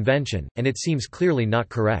of the Convention, and it seems clearly not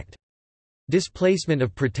correct. Displacement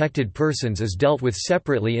of protected persons is dealt with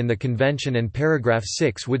separately in the Convention and paragraph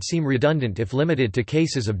 6 would seem redundant if limited to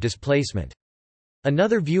cases of displacement.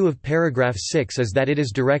 Another view of paragraph 6 is that it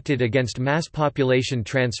is directed against mass population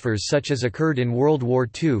transfers such as occurred in World War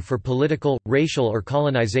II for political, racial or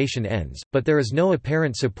colonization ends, but there is no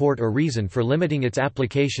apparent support or reason for limiting its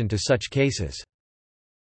application to such cases.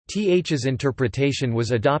 TH's interpretation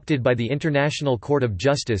was adopted by the International Court of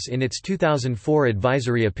Justice in its 2004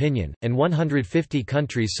 advisory opinion, and 150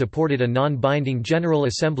 countries supported a non-binding General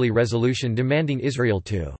Assembly resolution demanding Israel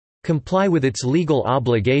to comply with its legal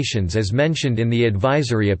obligations as mentioned in the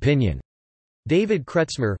advisory opinion. David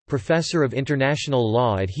Kretzmer, professor of international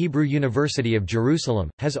law at Hebrew University of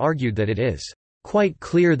Jerusalem, has argued that it is quite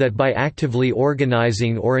clear that by actively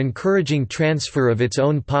organizing or encouraging transfer of its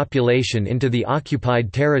own population into the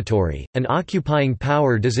occupied territory, an occupying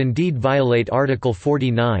power does indeed violate Article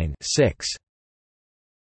 49(6).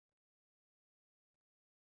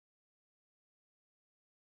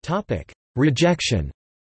 Rejection.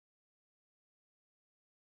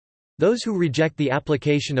 Those who reject the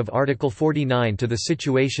application of Article 49 to the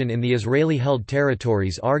situation in the Israeli-held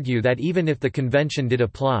territories argue that even if the convention did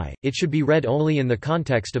apply, it should be read only in the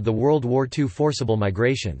context of the World War II forcible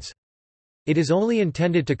migrations. It is only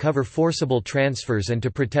intended to cover forcible transfers and to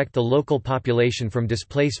protect the local population from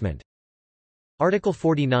displacement. Article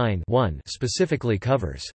 49 specifically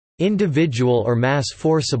covers individual or mass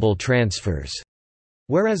forcible transfers,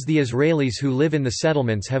 whereas the Israelis who live in the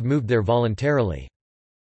settlements have moved there voluntarily.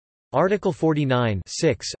 Article 49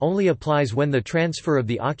 only applies when the transfer of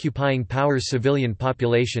the occupying power's civilian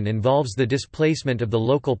population involves the displacement of the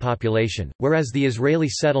local population, whereas the Israeli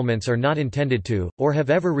settlements are not intended to, or have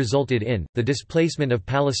ever resulted in, the displacement of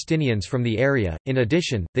Palestinians from the area. In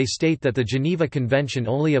addition, they state that the Geneva Convention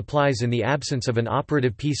only applies in the absence of an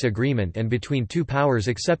operative peace agreement and between two powers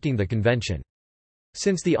accepting the convention.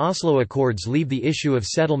 Since the Oslo Accords leave the issue of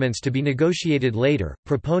settlements to be negotiated later,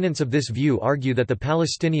 proponents of this view argue that the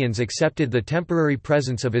Palestinians accepted the temporary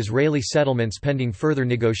presence of Israeli settlements pending further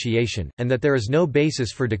negotiation, and that there is no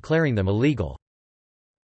basis for declaring them illegal.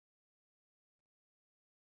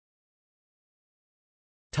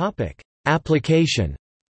 Application.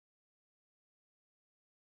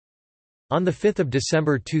 On 5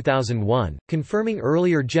 December 2001, confirming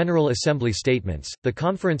earlier General Assembly statements, the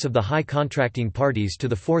Conference of the High Contracting Parties to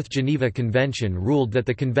the Fourth Geneva Convention ruled that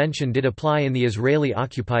the convention did apply in the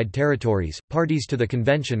Israeli-occupied territories. Parties to the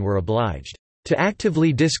convention were obliged to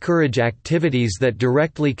actively discourage activities that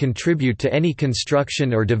directly contribute to any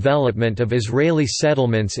construction or development of Israeli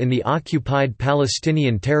settlements in the occupied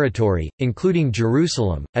Palestinian territory, including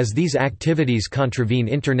Jerusalem, as these activities contravene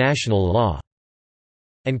international law,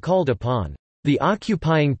 and called upon the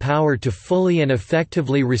occupying power to fully and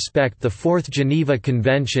effectively respect the Fourth Geneva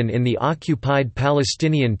Convention in the occupied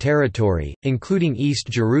Palestinian territory, including East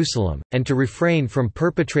Jerusalem, and to refrain from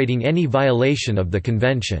perpetrating any violation of the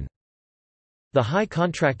convention. The high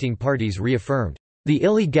contracting parties reaffirmed the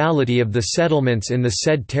illegality of the settlements in the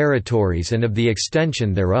said territories and of the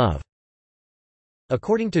extension thereof.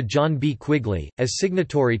 According to John B. Quigley, as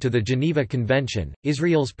signatory to the Geneva Convention,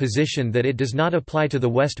 Israel's position that it does not apply to the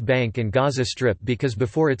West Bank and Gaza Strip because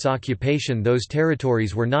before its occupation those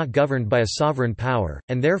territories were not governed by a sovereign power,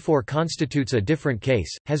 and therefore constitutes a different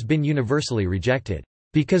case, has been universally rejected.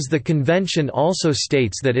 Because the Convention also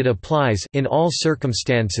states that it applies in all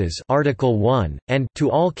circumstances Article 1, and to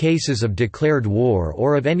all cases of declared war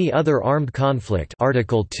or of any other armed conflict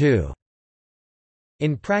Article 2.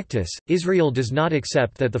 In practice, Israel does not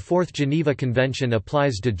accept that the Fourth Geneva Convention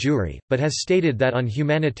applies de jure, but has stated that on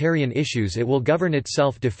humanitarian issues it will govern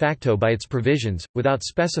itself de facto by its provisions, without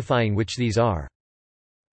specifying which these are.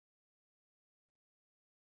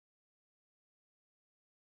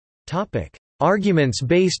 Arguments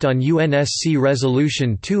based on UNSC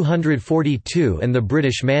Resolution 242 and the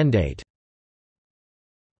British Mandate.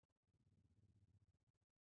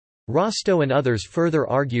 Rostow and others further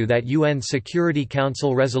argue that UN Security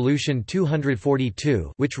Council Resolution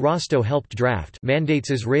 242, which Rostow helped draft, mandates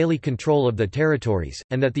Israeli control of the territories,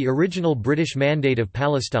 and that the original British Mandate of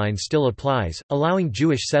Palestine still applies, allowing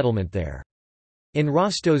Jewish settlement there. In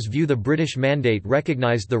Rostow's view, the British Mandate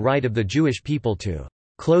recognized the right of the Jewish people to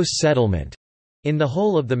close settlement in the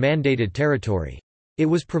whole of the mandated territory. It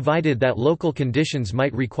was provided that local conditions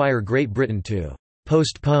might require Great Britain to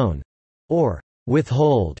postpone or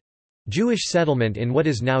withhold Jewish settlement in what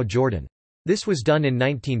is now Jordan. This was done in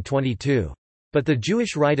 1922. But the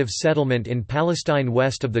Jewish right of settlement in Palestine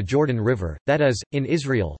west of the Jordan River, that is, in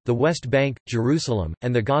Israel, the West Bank, Jerusalem,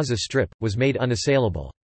 and the Gaza Strip, was made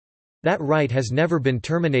unassailable. That right has never been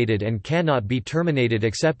terminated and cannot be terminated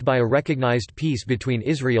except by a recognized peace between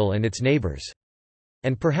Israel and its neighbors.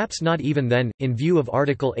 And perhaps not even then, in view of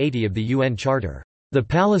Article 80 of the UN Charter, the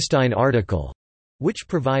Palestine Article, which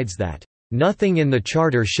provides that nothing in the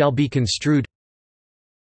Charter shall be construed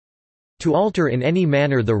to alter in any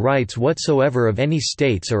manner the rights whatsoever of any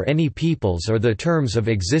states or any peoples or the terms of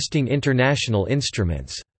existing international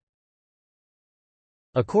instruments."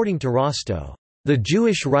 According to Rostow, "The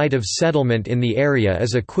Jewish right of settlement in the area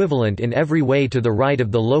is equivalent in every way to the right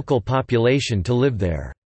of the local population to live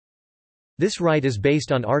there." This right is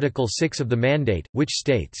based on Article 6 of the Mandate, which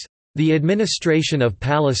states, "The administration of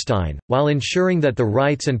Palestine, while ensuring that the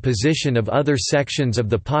rights and position of other sections of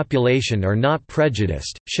the population are not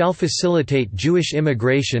prejudiced, shall facilitate Jewish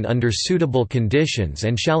immigration under suitable conditions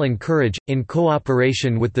and shall encourage, in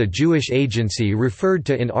cooperation with the Jewish agency referred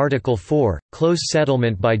to in Article 4, close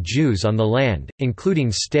settlement by Jews on the land, including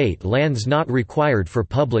state lands not required for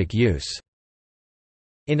public use."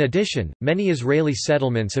 In addition, many Israeli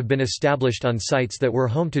settlements have been established on sites that were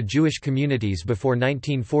home to Jewish communities before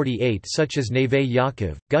 1948, such as Neve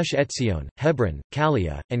Yaakov, Gush Etzion, Hebron,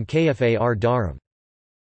 Kalia, and Kfar Darim.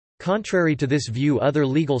 Contrary to this view, other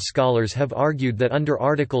legal scholars have argued that under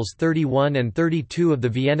Articles 31 and 32 of the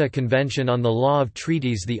Vienna Convention on the Law of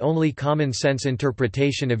Treaties, the only common-sense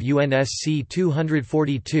interpretation of UNSC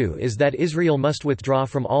 242 is that Israel must withdraw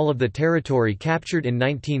from all of the territory captured in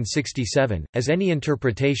 1967, as any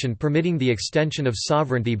interpretation permitting the extension of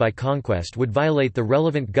sovereignty by conquest would violate the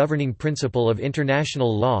relevant governing principle of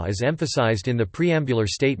international law as emphasized in the preambular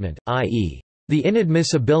statement, i.e., the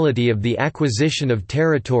inadmissibility of the acquisition of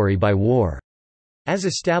territory by war, as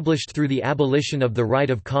established through the abolition of the right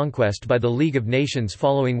of conquest by the League of Nations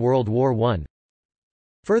following World War I.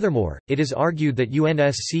 Furthermore, it is argued that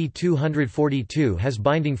UNSC 242 has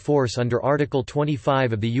binding force under Article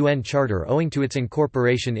 25 of the UN Charter owing to its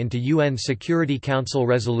incorporation into UN Security Council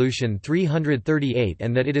Resolution 338,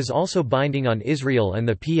 and that it is also binding on Israel and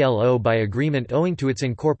the PLO by agreement owing to its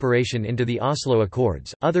incorporation into the Oslo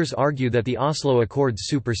Accords. Others argue that the Oslo Accords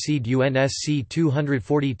supersede UNSC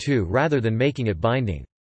 242 rather than making it binding.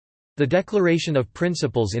 The Declaration of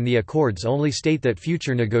Principles in the Accords only state that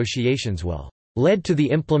future negotiations will led to the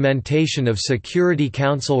implementation of Security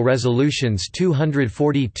Council Resolutions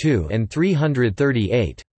 242 and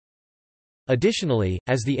 338. Additionally,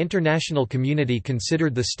 as the international community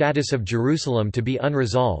considered the status of Jerusalem to be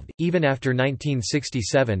unresolved, even after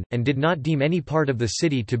 1967, and did not deem any part of the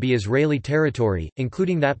city to be Israeli territory,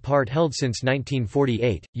 including that part held since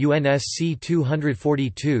 1948, UNSC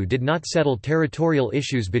 242 did not settle territorial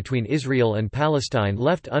issues between Israel and Palestine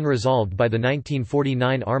left unresolved by the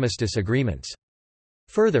 1949 armistice agreements.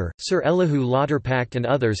 Further, Sir Elihu Lauterpacht and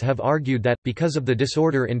others have argued that, because of the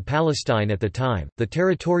disorder in Palestine at the time, the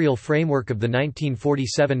territorial framework of the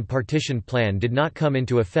 1947 partition plan did not come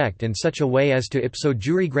into effect in such a way as to ipso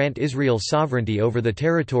jure grant Israel sovereignty over the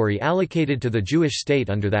territory allocated to the Jewish state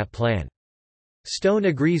under that plan. Stone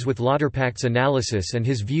agrees with Lauterpacht's analysis and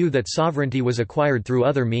his view that sovereignty was acquired through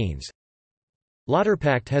other means.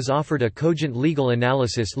 Lauterpacht has offered a cogent legal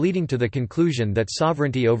analysis leading to the conclusion that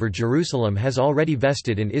sovereignty over Jerusalem has already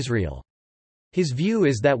vested in Israel. His view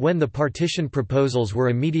is that when the partition proposals were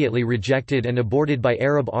immediately rejected and aborted by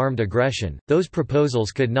Arab armed aggression, those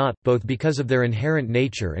proposals could not, both because of their inherent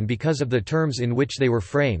nature and because of the terms in which they were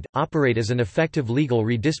framed, operate as an effective legal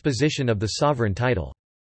redisposition of the sovereign title.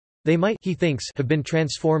 They might, he thinks, have been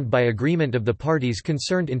transformed by agreement of the parties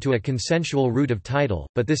concerned into a consensual root of title,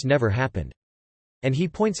 but this never happened. And he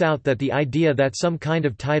points out that the idea that some kind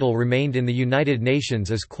of title remained in the United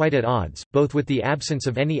Nations is quite at odds, both with the absence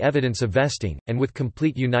of any evidence of vesting, and with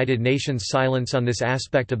complete United Nations silence on this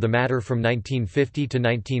aspect of the matter from 1950 to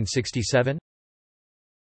 1967.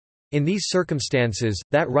 In these circumstances,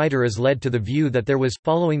 that writer is led to the view that there was,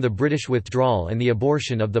 following the British withdrawal and the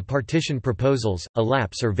abortion of the partition proposals, a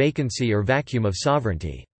lapse or vacancy or vacuum of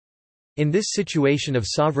sovereignty. In this situation of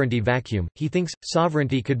sovereignty vacuum, he thinks,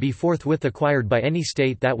 sovereignty could be forthwith acquired by any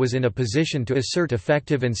state that was in a position to assert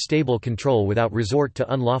effective and stable control without resort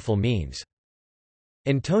to unlawful means.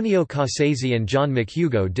 Antonio Cassese and John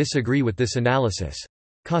McHugo disagree with this analysis.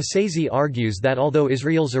 Cassese argues that although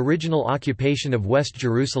Israel's original occupation of West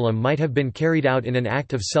Jerusalem might have been carried out in an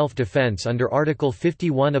act of self-defense under Article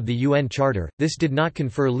 51 of the UN Charter, this did not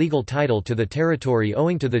confer legal title to the territory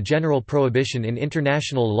owing to the general prohibition in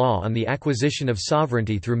international law on the acquisition of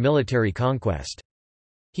sovereignty through military conquest.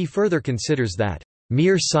 He further considers that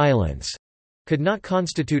mere silence could not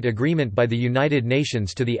constitute agreement by the United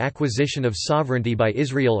Nations to the acquisition of sovereignty by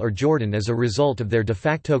Israel or Jordan as a result of their de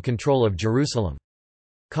facto control of Jerusalem.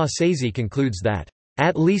 Cassese concludes that,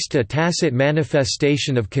 "At least a tacit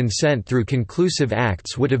manifestation of consent through conclusive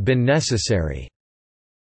acts would have been necessary,"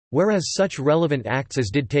 whereas such relevant acts as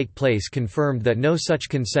did take place confirmed that no such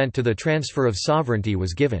consent to the transfer of sovereignty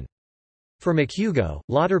was given. For McHugo,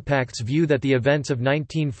 Lauterpacht's view that the events of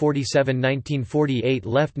 1947–1948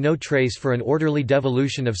 left no trace for an orderly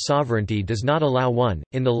devolution of sovereignty does not allow one,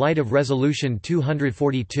 in the light of Resolution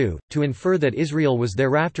 242, to infer that Israel was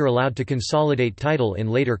thereafter allowed to consolidate title in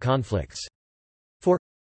later conflicts.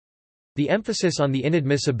 The emphasis on the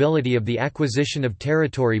inadmissibility of the acquisition of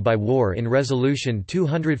territory by war in Resolution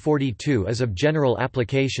 242 is of general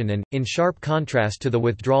application and, in sharp contrast to the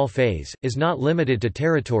withdrawal phase, is not limited to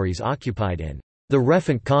territories occupied in the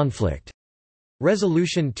Refugee conflict.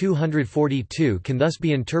 Resolution 242 can thus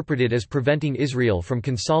be interpreted as preventing Israel from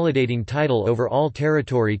consolidating title over all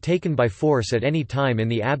territory taken by force at any time in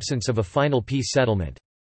the absence of a final peace settlement.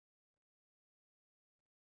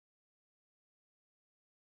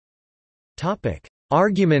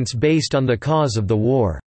 "...arguments based on the cause of the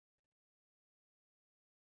war."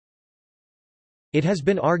 It has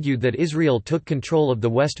been argued that Israel took control of the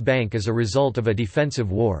West Bank as a result of a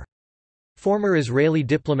defensive war. Former Israeli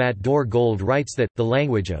diplomat Dor Gold writes that, the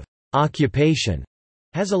language of "occupation"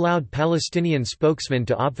 has allowed Palestinian spokesmen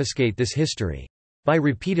to obfuscate this history. By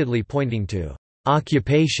repeatedly pointing to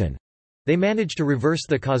 "occupation," they manage to reverse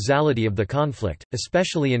the causality of the conflict,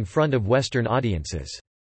 especially in front of Western audiences.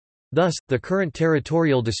 Thus, the current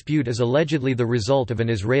territorial dispute is allegedly the result of an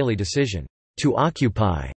Israeli decision to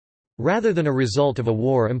occupy, rather than a result of a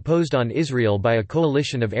war imposed on Israel by a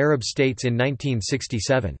coalition of Arab states in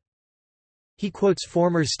 1967. He quotes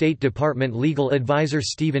former State Department legal advisor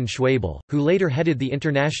Stephen Schwabel, who later headed the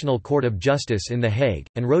International Court of Justice in The Hague,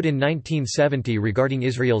 and wrote in 1970 regarding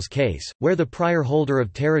Israel's case, where the prior holder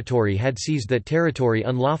of territory had seized that territory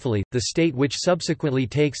unlawfully, the state which subsequently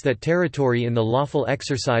takes that territory in the lawful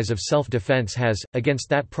exercise of self-defense has, against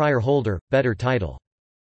that prior holder, better title.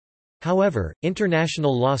 However,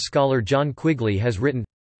 international law scholar John Quigley has written,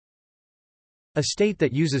 "A state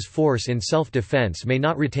that uses force in self-defense may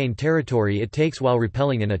not retain territory it takes while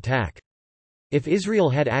repelling an attack. If Israel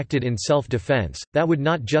had acted in self-defense, that would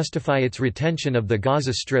not justify its retention of the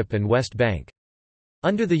Gaza Strip and West Bank.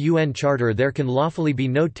 Under the UN Charter there can lawfully be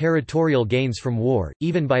no territorial gains from war,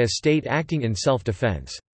 even by a state acting in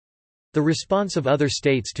self-defense." The response of other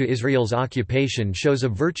states to Israel's occupation shows a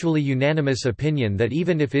virtually unanimous opinion that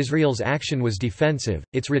even if Israel's action was defensive,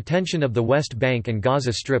 its retention of the West Bank and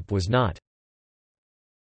Gaza Strip was not.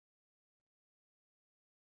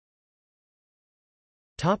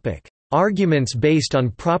 Arguments based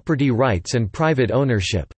on property rights and private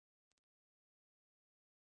ownership.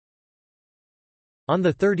 On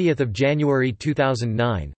 30 January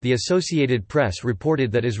 2009, the Associated Press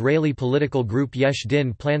reported that Israeli political group Yesh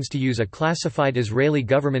Din plans to use a classified Israeli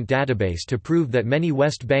government database to prove that many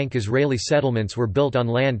West Bank Israeli settlements were built on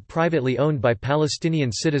land privately owned by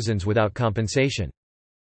Palestinian citizens without compensation.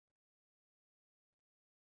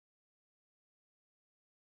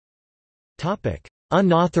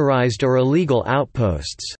 Unauthorized or illegal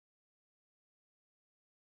outposts.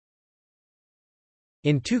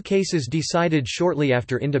 In two cases decided shortly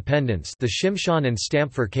after independence, the Shimshon and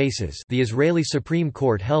Stamfer cases, the Israeli Supreme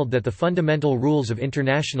Court held that the fundamental rules of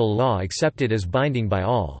international law accepted as binding by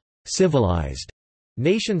all civilized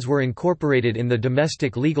nations were incorporated in the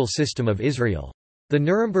domestic legal system of Israel. The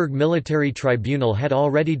Nuremberg Military Tribunal had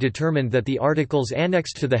already determined that the articles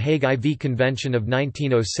annexed to the Hague IV Convention of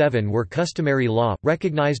 1907 were customary law,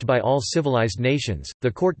 recognized by all civilized nations. The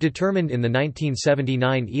court determined in the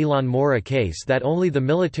 1979 Elon Mora case that only the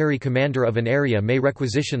military commander of an area may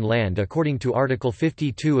requisition land according to Article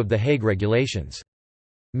 52 of the Hague Regulations.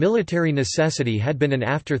 Military necessity had been an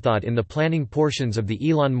afterthought in the planning portions of the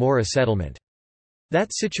Elon Mora settlement.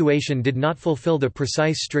 That situation did not fulfill the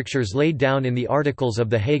precise strictures laid down in the Articles of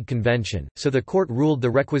the Hague Convention, so the court ruled the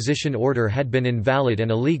requisition order had been invalid and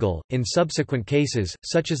illegal. In subsequent cases,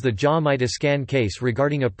 such as the Jahmite Ascan case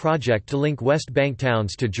regarding a project to link West Bank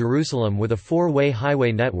towns to Jerusalem with a four-way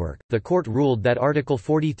highway network, the court ruled that Article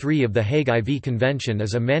 43 of the Hague IV Convention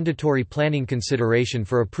is a mandatory planning consideration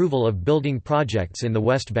for approval of building projects in the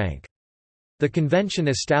West Bank. The convention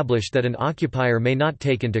established that an occupier may not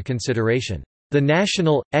take into consideration the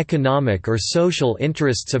national, economic or social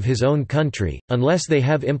interests of his own country, unless they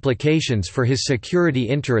have implications for his security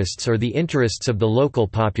interests or the interests of the local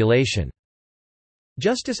population.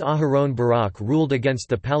 Justice Aharon Barak ruled against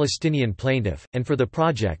the Palestinian plaintiff, and for the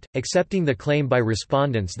project, accepting the claim by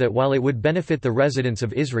respondents that while it would benefit the residents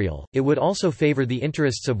of Israel, it would also favor the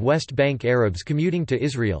interests of West Bank Arabs commuting to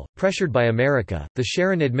Israel. Pressured by America, the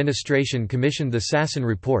Sharon administration commissioned the Sasson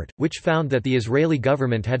Report, which found that the Israeli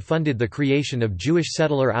government had funded the creation of Jewish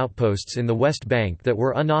settler outposts in the West Bank that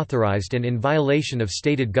were unauthorized and in violation of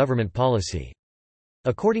stated government policy.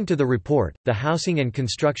 According to the report, the Housing and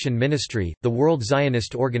Construction Ministry, the World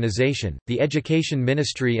Zionist Organization, the Education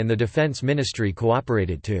Ministry and the Defense Ministry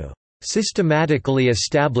cooperated to systematically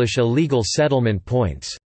establish illegal settlement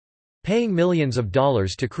points, paying millions of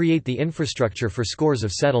dollars to create the infrastructure for scores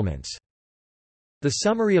of settlements. The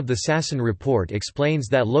summary of the Sasson report explains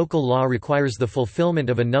that local law requires the fulfillment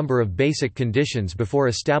of a number of basic conditions before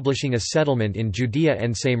establishing a settlement in Judea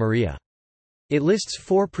and Samaria. It lists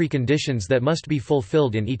 4 preconditions that must be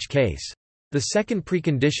fulfilled in each case. The second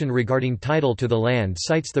precondition regarding title to the land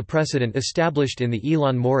cites the precedent established in the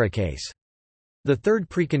Elon Mora case. The third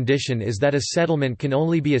precondition is that a settlement can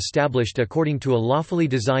only be established according to a lawfully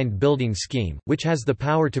designed building scheme, which has the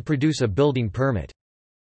power to produce a building permit.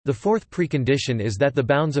 The fourth precondition is that the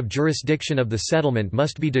bounds of jurisdiction of the settlement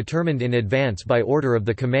must be determined in advance by order of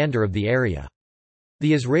the commander of the area.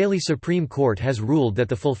 The Israeli Supreme Court has ruled that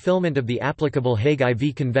the fulfillment of the applicable Hague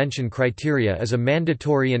IV Convention criteria is a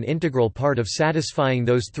mandatory and integral part of satisfying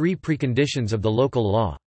those three preconditions of the local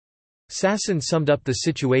law. Sasson summed up the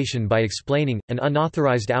situation by explaining, an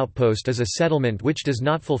unauthorized outpost is a settlement which does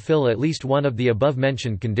not fulfill at least one of the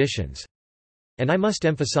above-mentioned conditions. And I must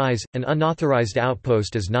emphasize, an unauthorized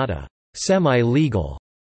outpost is not a semi-legal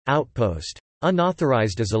outpost.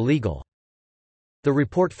 Unauthorized is illegal. The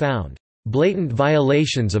report found blatant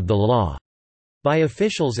violations of the law by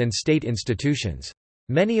officials and state institutions.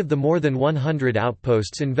 Many of the more than 100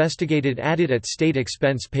 outposts investigated added at state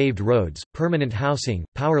expense paved roads, permanent housing,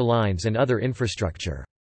 power lines and other infrastructure.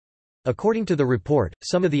 According to the report,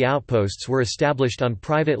 some of the outposts were established on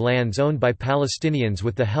private lands owned by Palestinians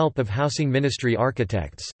with the help of Housing Ministry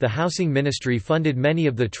architects. The Housing Ministry funded many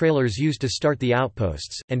of the trailers used to start the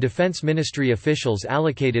outposts, and Defense Ministry officials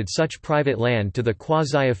allocated such private land to the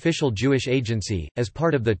quasi-official Jewish Agency. As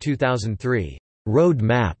part of the 2003 Road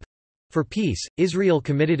Map for Peace, Israel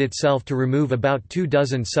committed itself to remove about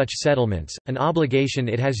 24 such settlements, an obligation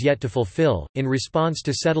it has yet to fulfill. In response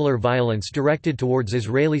to settler violence directed towards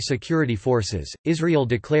Israeli security forces, Israel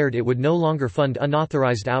declared it would no longer fund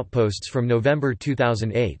unauthorized outposts from November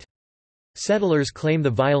 2008. Settlers claim the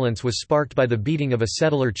violence was sparked by the beating of a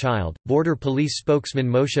settler child. Border Police spokesman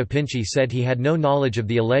Moshe Pinchy said he had no knowledge of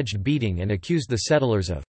the alleged beating and accused the settlers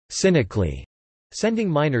of cynically sending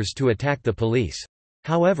minors to attack the police.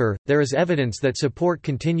 However, there is evidence that support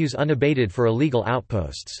continues unabated for illegal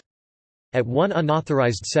outposts. At one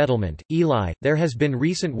unauthorized settlement, Eli, there has been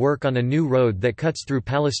recent work on a new road that cuts through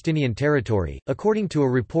Palestinian territory. According to a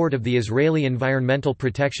report of the Israeli Environmental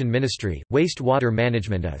Protection Ministry, wastewater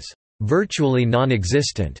management is virtually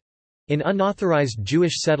non-existent in unauthorized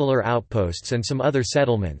Jewish settler outposts and some other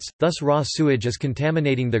settlements, thus raw sewage is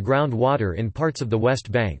contaminating the groundwater in parts of the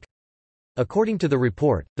West Bank. According to the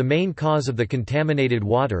report, the main cause of the contaminated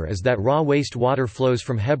water is that raw wastewater flows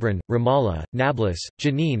from Hebron, Ramallah, Nablus,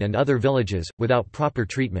 Jenin and other villages, without proper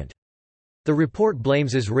treatment. The report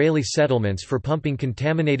blames Israeli settlements for pumping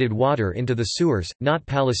contaminated water into the sewers, not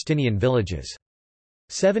Palestinian villages.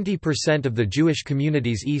 70% of the Jewish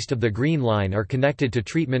communities east of the Green Line are connected to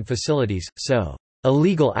treatment facilities, so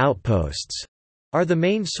illegal outposts are the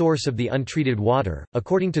main source of the untreated water.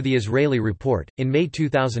 According to the Israeli report, in May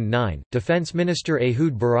 2009, Defense Minister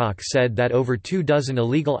Ehud Barak said that over 24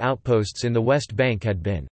 illegal outposts in the West Bank had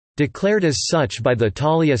been declared as such by the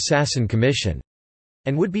Talia Sasson Commission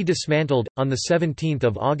and would be dismantled. On 17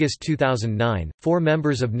 August 2009, 4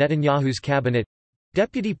 members of Netanyahu's cabinet,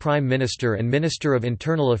 Deputy Prime Minister and Minister of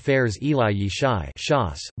Internal Affairs Eli Yishai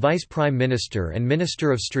Shas, Vice Prime Minister and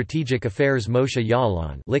Minister of Strategic Affairs Moshe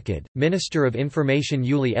Ya'alon Likud, Minister of Information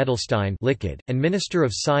Yuli Edelstein Likud, and Minister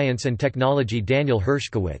of Science and Technology Daniel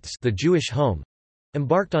Hershkowitz the Jewish Home,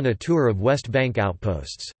 embarked on a tour of West Bank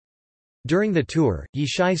outposts. During the tour,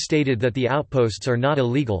 Yishai stated that the outposts are not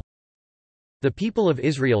illegal. The people of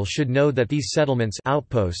Israel should know that these settlements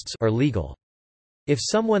outposts are legal. If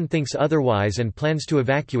someone thinks otherwise and plans to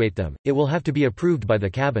evacuate them, it will have to be approved by the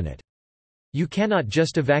cabinet. You cannot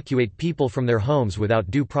just evacuate people from their homes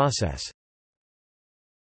without due process.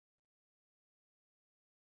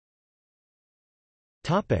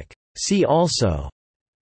 See also: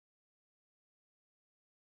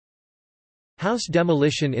 House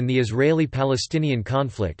demolition in the Israeli-Palestinian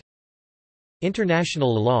conflict,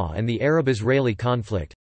 International law and the Arab-Israeli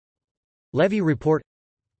conflict, Levy Report,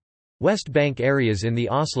 West Bank areas in the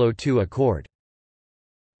Oslo II Accord.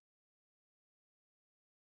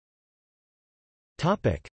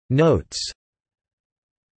 Notes.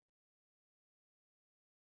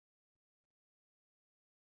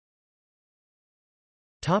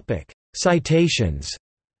 Citations.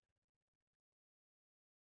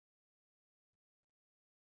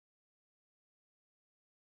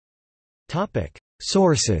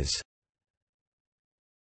 Sources.